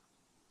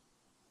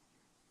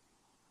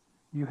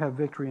 You have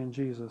victory in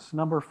Jesus.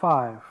 Number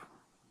 5,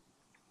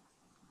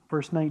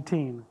 verse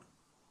 19.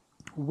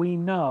 We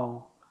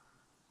know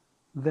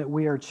that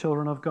we are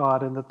children of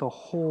God and that the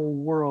whole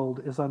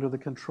world is under the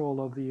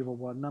control of the evil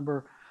one.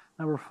 Number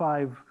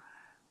 5,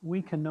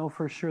 we can know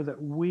for sure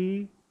that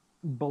we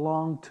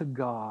belong to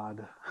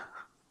God.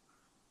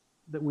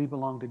 That we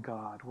belong to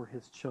God. We're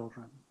his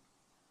children.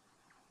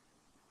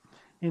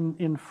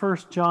 In 1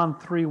 John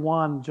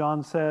 3:1,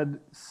 John said,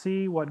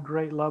 see what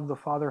great love the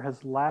Father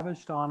has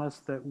lavished on us,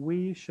 that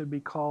we should be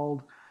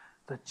called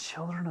the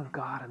children of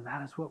God, and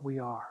that is what we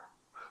are.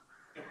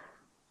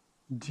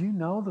 Do you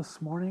know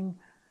this morning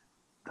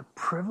the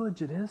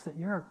privilege it is that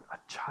you're a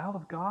child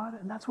of God?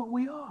 And that's what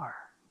we are.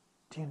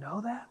 Do you know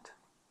that?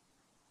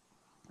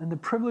 And the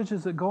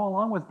privileges that go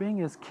along with being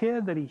his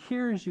kid, that he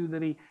hears you,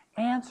 that he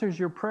answers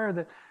your prayer,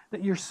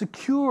 that you're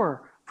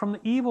secure from the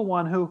evil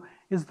one who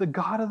is the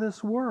God of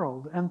this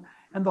world. And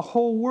the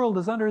whole world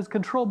is under his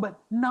control, but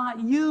not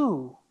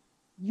you.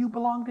 You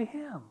belong to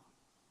Him.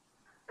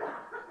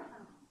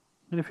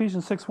 In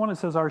Ephesians 6:1 it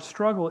says our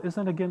struggle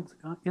isn't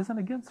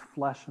against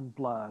flesh and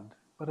blood,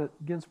 but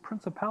against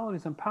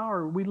principalities and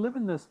power. We live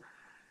in this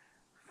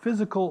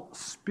physical,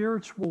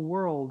 spiritual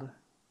world,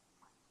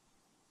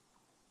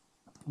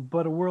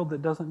 but a world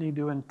that doesn't need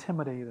to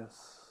intimidate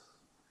us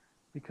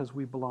because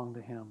we belong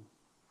to Him.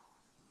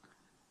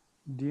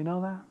 Do you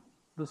know that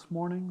this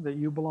morning, that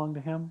you belong to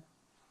Him?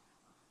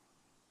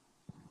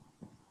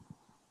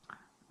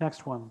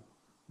 Next one,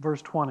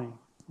 verse 20.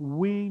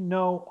 We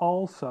know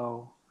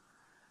also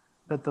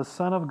that the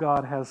Son of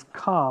God has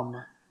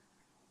come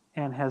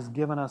and has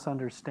given us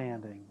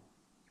understanding.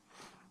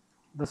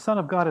 The Son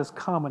of God has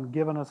come and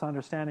given us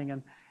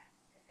understanding.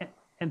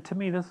 And to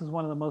me, this is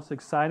one of the most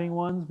exciting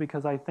ones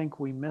because I think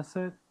we miss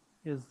it.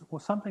 Is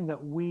something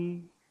that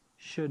we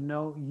should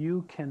know,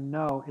 you can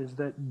know, is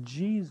that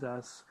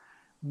Jesus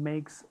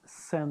makes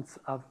sense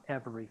of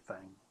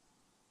everything.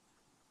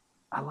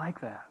 I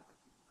like that.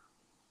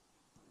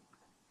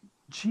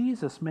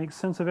 Jesus makes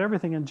sense of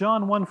everything. In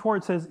John 1:4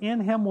 it says, in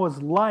Him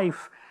was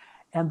life,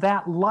 and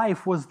that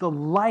life was the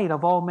light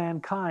of all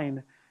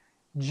mankind.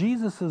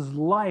 Jesus'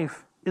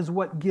 life is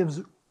what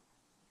gives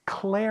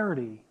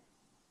clarity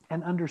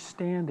and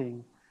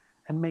understanding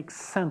and makes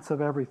sense of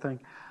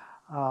everything.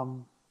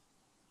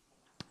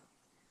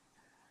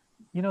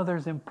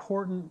 There's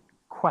important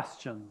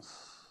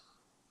questions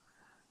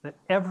that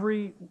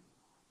every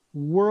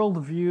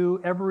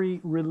worldview, every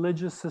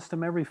religious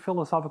system, every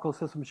philosophical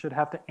system should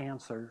have to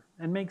answer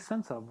and make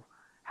sense of.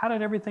 How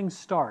did everything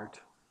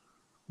start?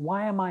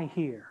 Why am I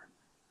here?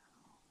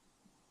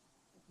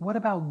 What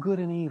about good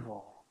and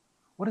evil?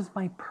 What is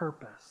my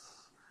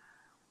purpose?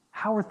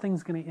 How are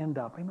things going to end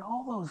up? I mean,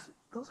 all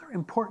those are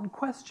important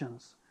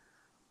questions.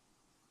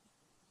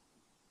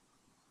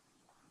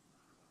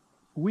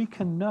 We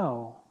can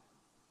know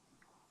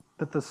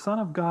that the Son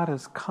of God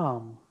has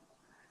come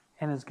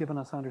and has given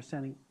us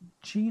understanding.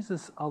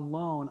 Jesus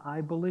alone,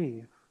 I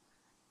believe,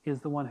 is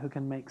the one who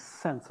can make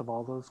sense of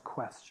all those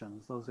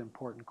questions, those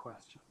important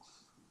questions.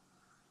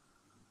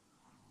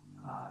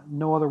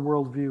 No other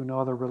worldview, no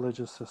other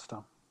religious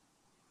system.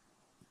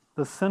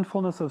 The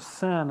sinfulness of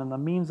sin and the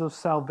means of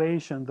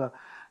salvation,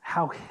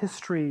 how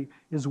history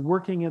is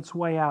working its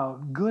way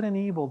out, good and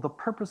evil, the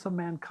purpose of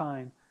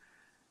mankind.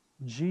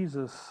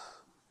 Jesus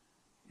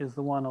is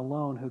the one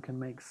alone who can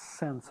make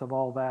sense of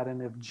all that.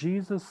 And if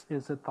Jesus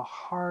is at the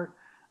heart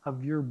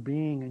of your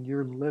being and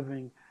your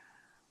living,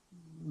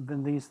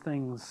 then these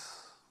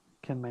things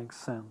can make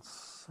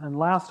sense. And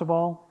last of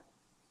all,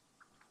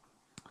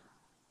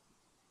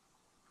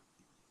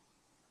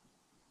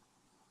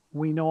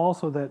 we know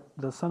also that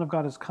the Son of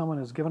God has come and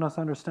has given us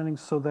understanding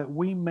so that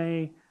we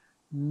may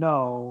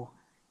know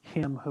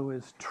Him who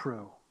is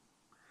true.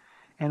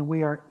 And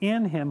we are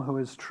in Him who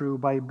is true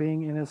by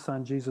being in His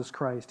Son, Jesus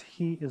Christ.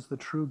 He is the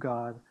true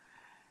God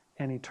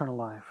and eternal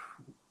life.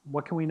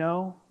 What can we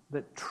know?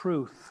 That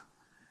truth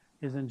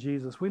is in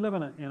Jesus. We live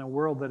in a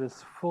world that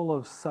is full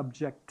of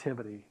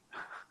subjectivity.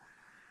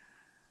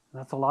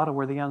 That's a lot of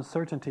where the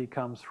uncertainty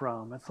comes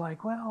from. It's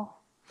like,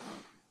 well,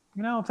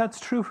 if that's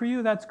true for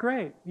you, that's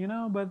great,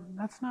 but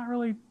that's not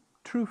really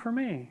true for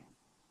me.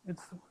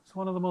 It's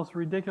one of the most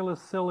ridiculous,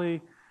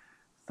 silly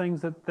things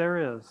that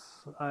there is.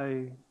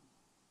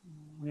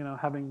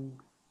 Having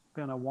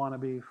been a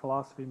wannabe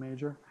philosophy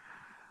major,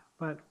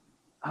 but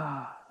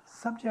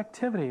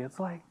subjectivity, it's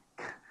like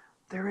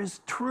there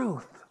is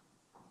truth.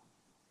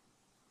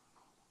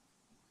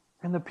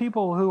 And the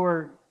people who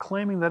are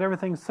claiming that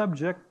everything's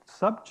subjective,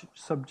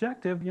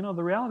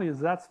 the reality is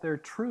that's their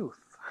truth.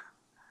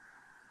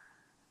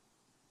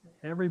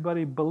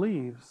 Everybody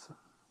believes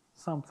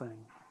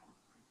something.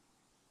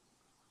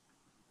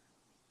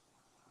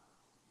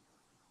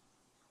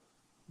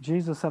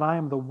 Jesus said, I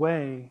am the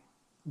way,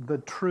 the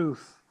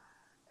truth,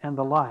 and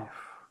the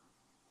life.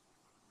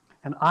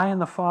 And I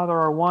and the Father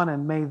are one,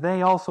 and may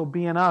they also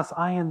be in us,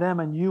 I and them,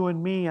 and you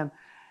and me. And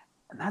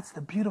that's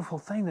the beautiful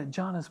thing that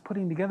John is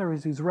putting together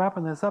as he's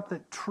wrapping this up,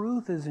 that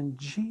truth is in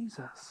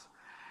Jesus.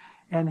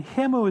 And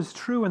Him who is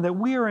true, and that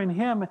we are in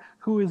Him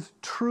who is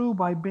true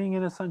by being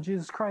in His Son,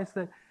 Jesus Christ,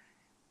 that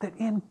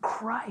in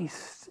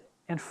Christ,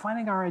 and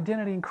finding our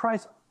identity in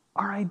Christ,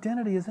 our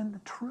identity is in the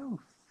truth.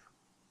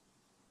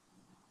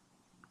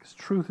 Because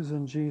truth is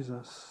in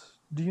Jesus.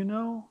 Do you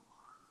know?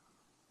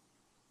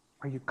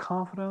 Are you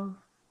confident of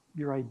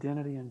your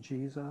identity in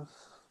Jesus?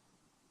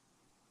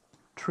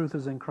 Truth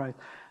is in Christ.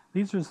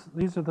 These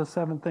are the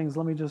 7 things.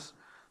 Let me just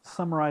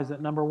summarize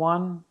it. Number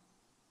 1,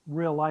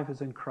 real life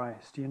is in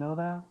Christ. Do you know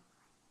that?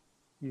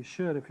 You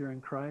should if you're in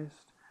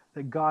Christ.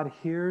 That God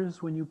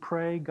hears when you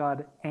pray.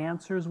 God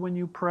answers when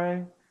you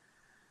pray.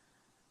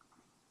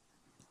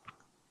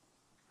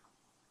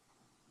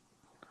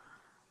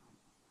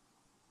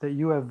 That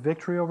you have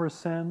victory over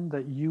sin.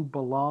 That you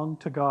belong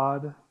to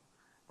God.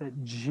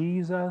 That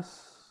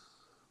Jesus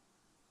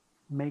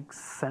makes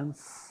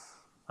sense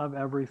of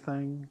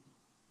everything.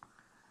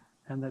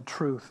 And that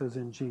truth is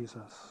in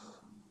Jesus.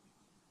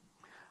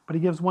 But he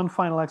gives one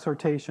final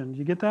exhortation. Do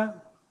you get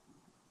that?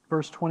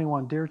 Verse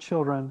 21, Dear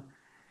children,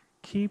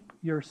 keep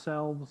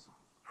yourselves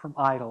from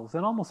idols.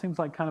 It almost seems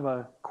like kind of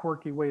a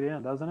quirky way to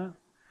end, doesn't it?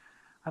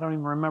 I don't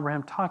even remember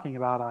him talking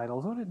about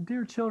idols.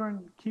 Dear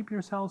children, keep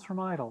yourselves from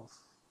idols.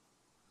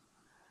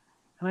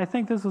 And I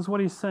think this is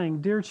what he's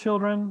saying. Dear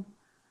children,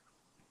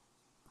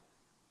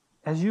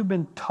 as you've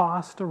been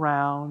tossed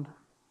around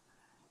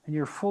and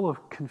you're full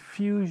of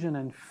confusion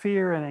and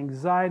fear and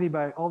anxiety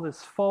by all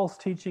this false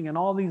teaching and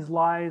all these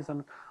lies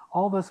and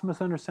all this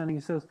misunderstanding,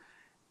 he says,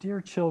 dear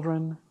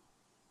children,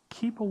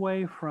 keep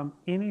away from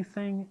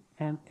anything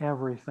and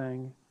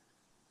everything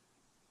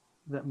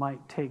that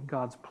might take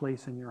God's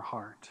place in your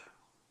heart.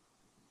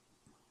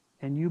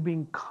 And you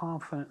being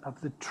confident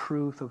of the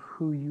truth of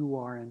who you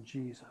are in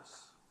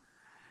Jesus.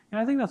 And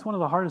I think that's one of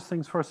the hardest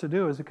things for us to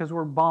do, is because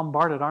we're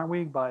bombarded, aren't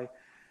we, by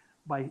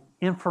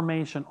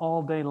information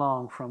all day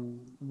long,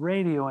 from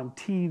radio and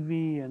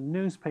TV and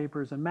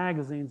newspapers and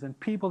magazines and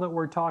people that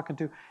we're talking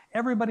to,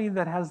 everybody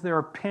that has their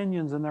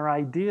opinions and their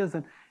ideas.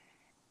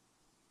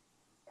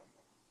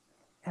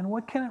 And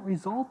what can it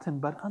result in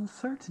but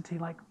uncertainty?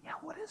 Like, yeah,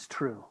 what is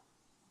true?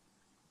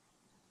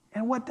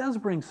 And what does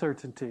bring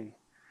certainty?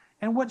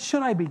 And what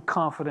should I be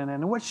confident in?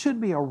 And what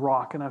should be a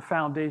rock and a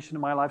foundation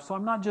in my life, so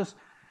I'm not just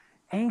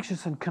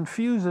anxious and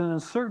confused and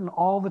uncertain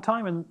all the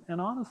time?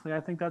 And honestly, I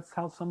think that's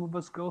how some of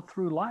us go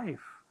through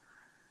life.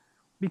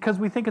 Because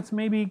we think it's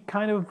maybe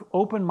kind of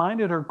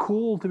open-minded or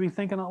cool to be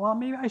thinking, well,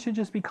 maybe I should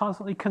just be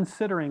constantly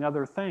considering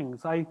other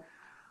things. I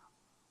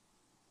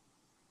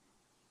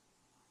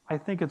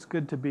think it's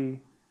good to be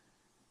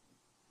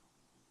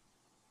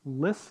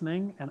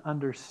listening and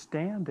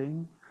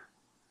understanding,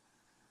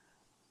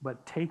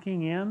 but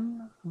taking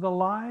in the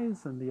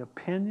lies and the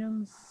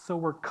opinions, so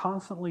we're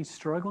constantly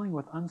struggling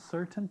with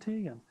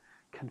uncertainty and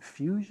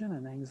confusion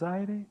and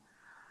anxiety.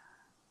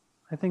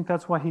 I think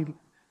that's why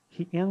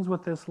he ends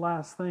with this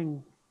last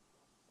thing.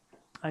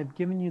 I've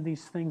given you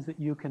these things that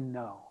you can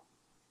know.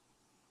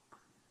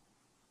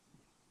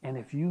 And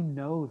if you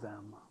know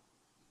them,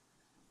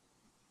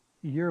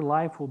 your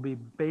life will be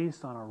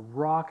based on a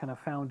rock and a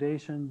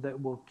foundation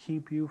that will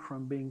keep you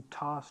from being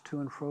tossed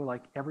to and fro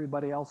like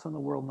everybody else in the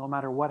world, no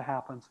matter what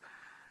happens.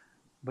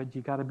 But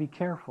you got to be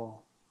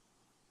careful,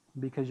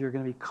 because you're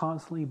going to be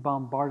constantly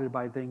bombarded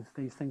by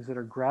these things that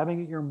are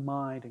grabbing at your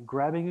mind and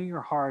grabbing at your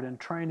heart and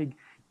trying to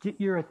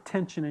get your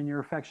attention and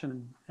your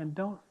affection. And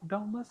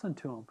don't listen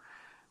to them,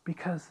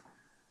 because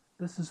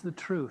this is the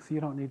truth.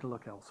 You don't need to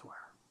look elsewhere.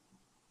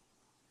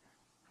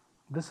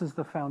 This is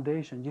the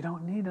foundation. You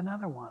don't need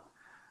another one.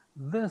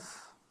 This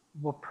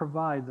will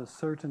provide the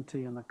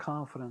certainty and the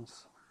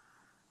confidence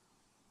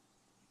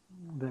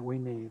that we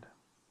need.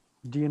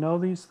 Do you know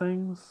these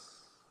things?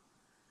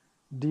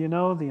 Do you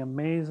know the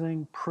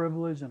amazing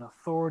privilege and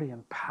authority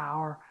and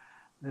power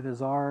that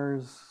is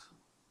ours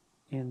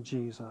in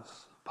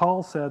Jesus?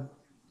 Paul said,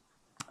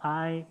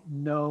 I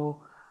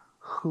know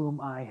whom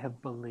I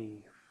have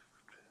believed.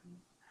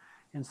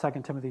 In 2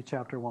 Timothy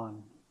chapter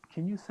 1.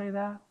 Can you say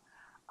that?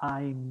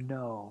 I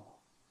know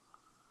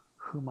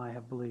whom I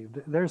have believed.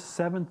 There's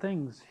 7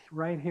 things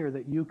right here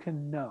that you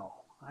can know.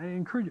 I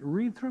encourage you,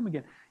 read through them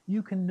again.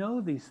 You can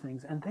know these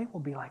things, and they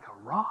will be like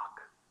a rock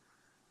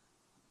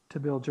to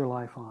build your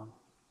life on.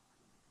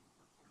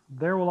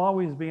 There will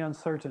always be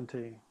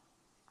uncertainty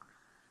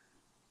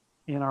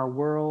in our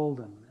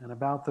world and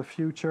about the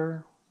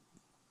future.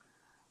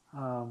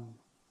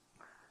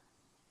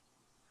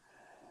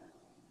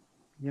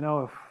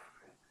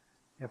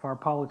 If our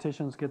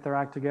politicians get their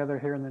act together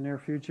here in the near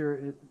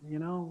future,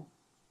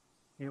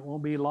 it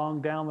won't be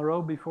long down the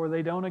road before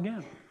they don't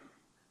again.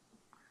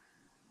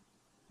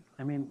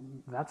 I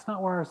mean, that's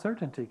not where our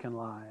certainty can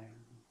lie.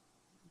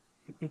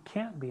 It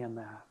can't be in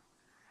that.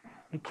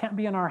 It can't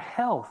be in our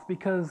health,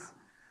 because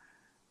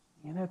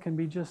it can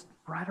be just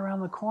right around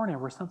the corner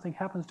where something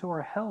happens to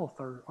our health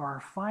or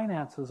our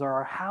finances or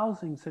our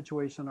housing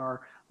situation or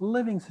our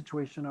living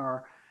situation,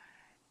 or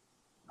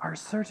our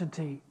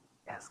certainty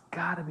has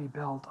got to be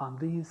built on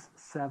these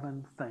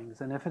 7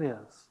 things. And if it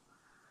is,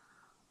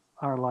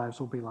 our lives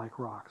will be like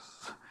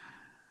rocks.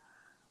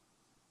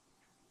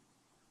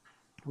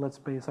 Let's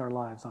base our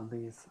lives on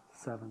these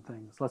 7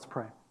 things. Let's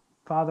pray.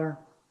 Father,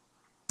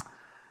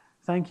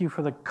 thank you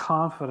for the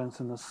confidence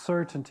and the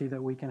certainty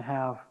that we can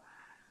have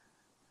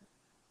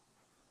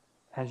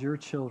as your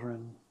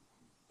children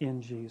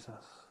in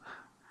Jesus.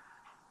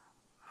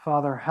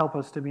 Father, help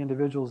us to be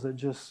individuals that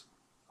just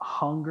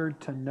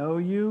hungered to know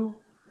you,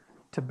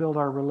 to build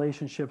our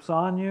relationships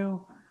on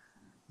you,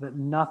 that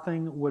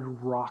nothing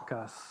would rock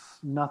us,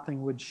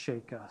 nothing would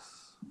shake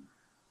us,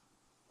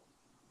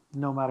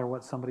 no matter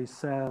what somebody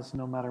says,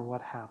 no matter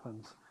what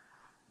happens,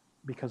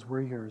 because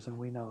we're yours and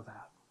we know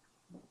that.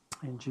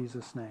 In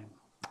Jesus' name,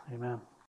 amen.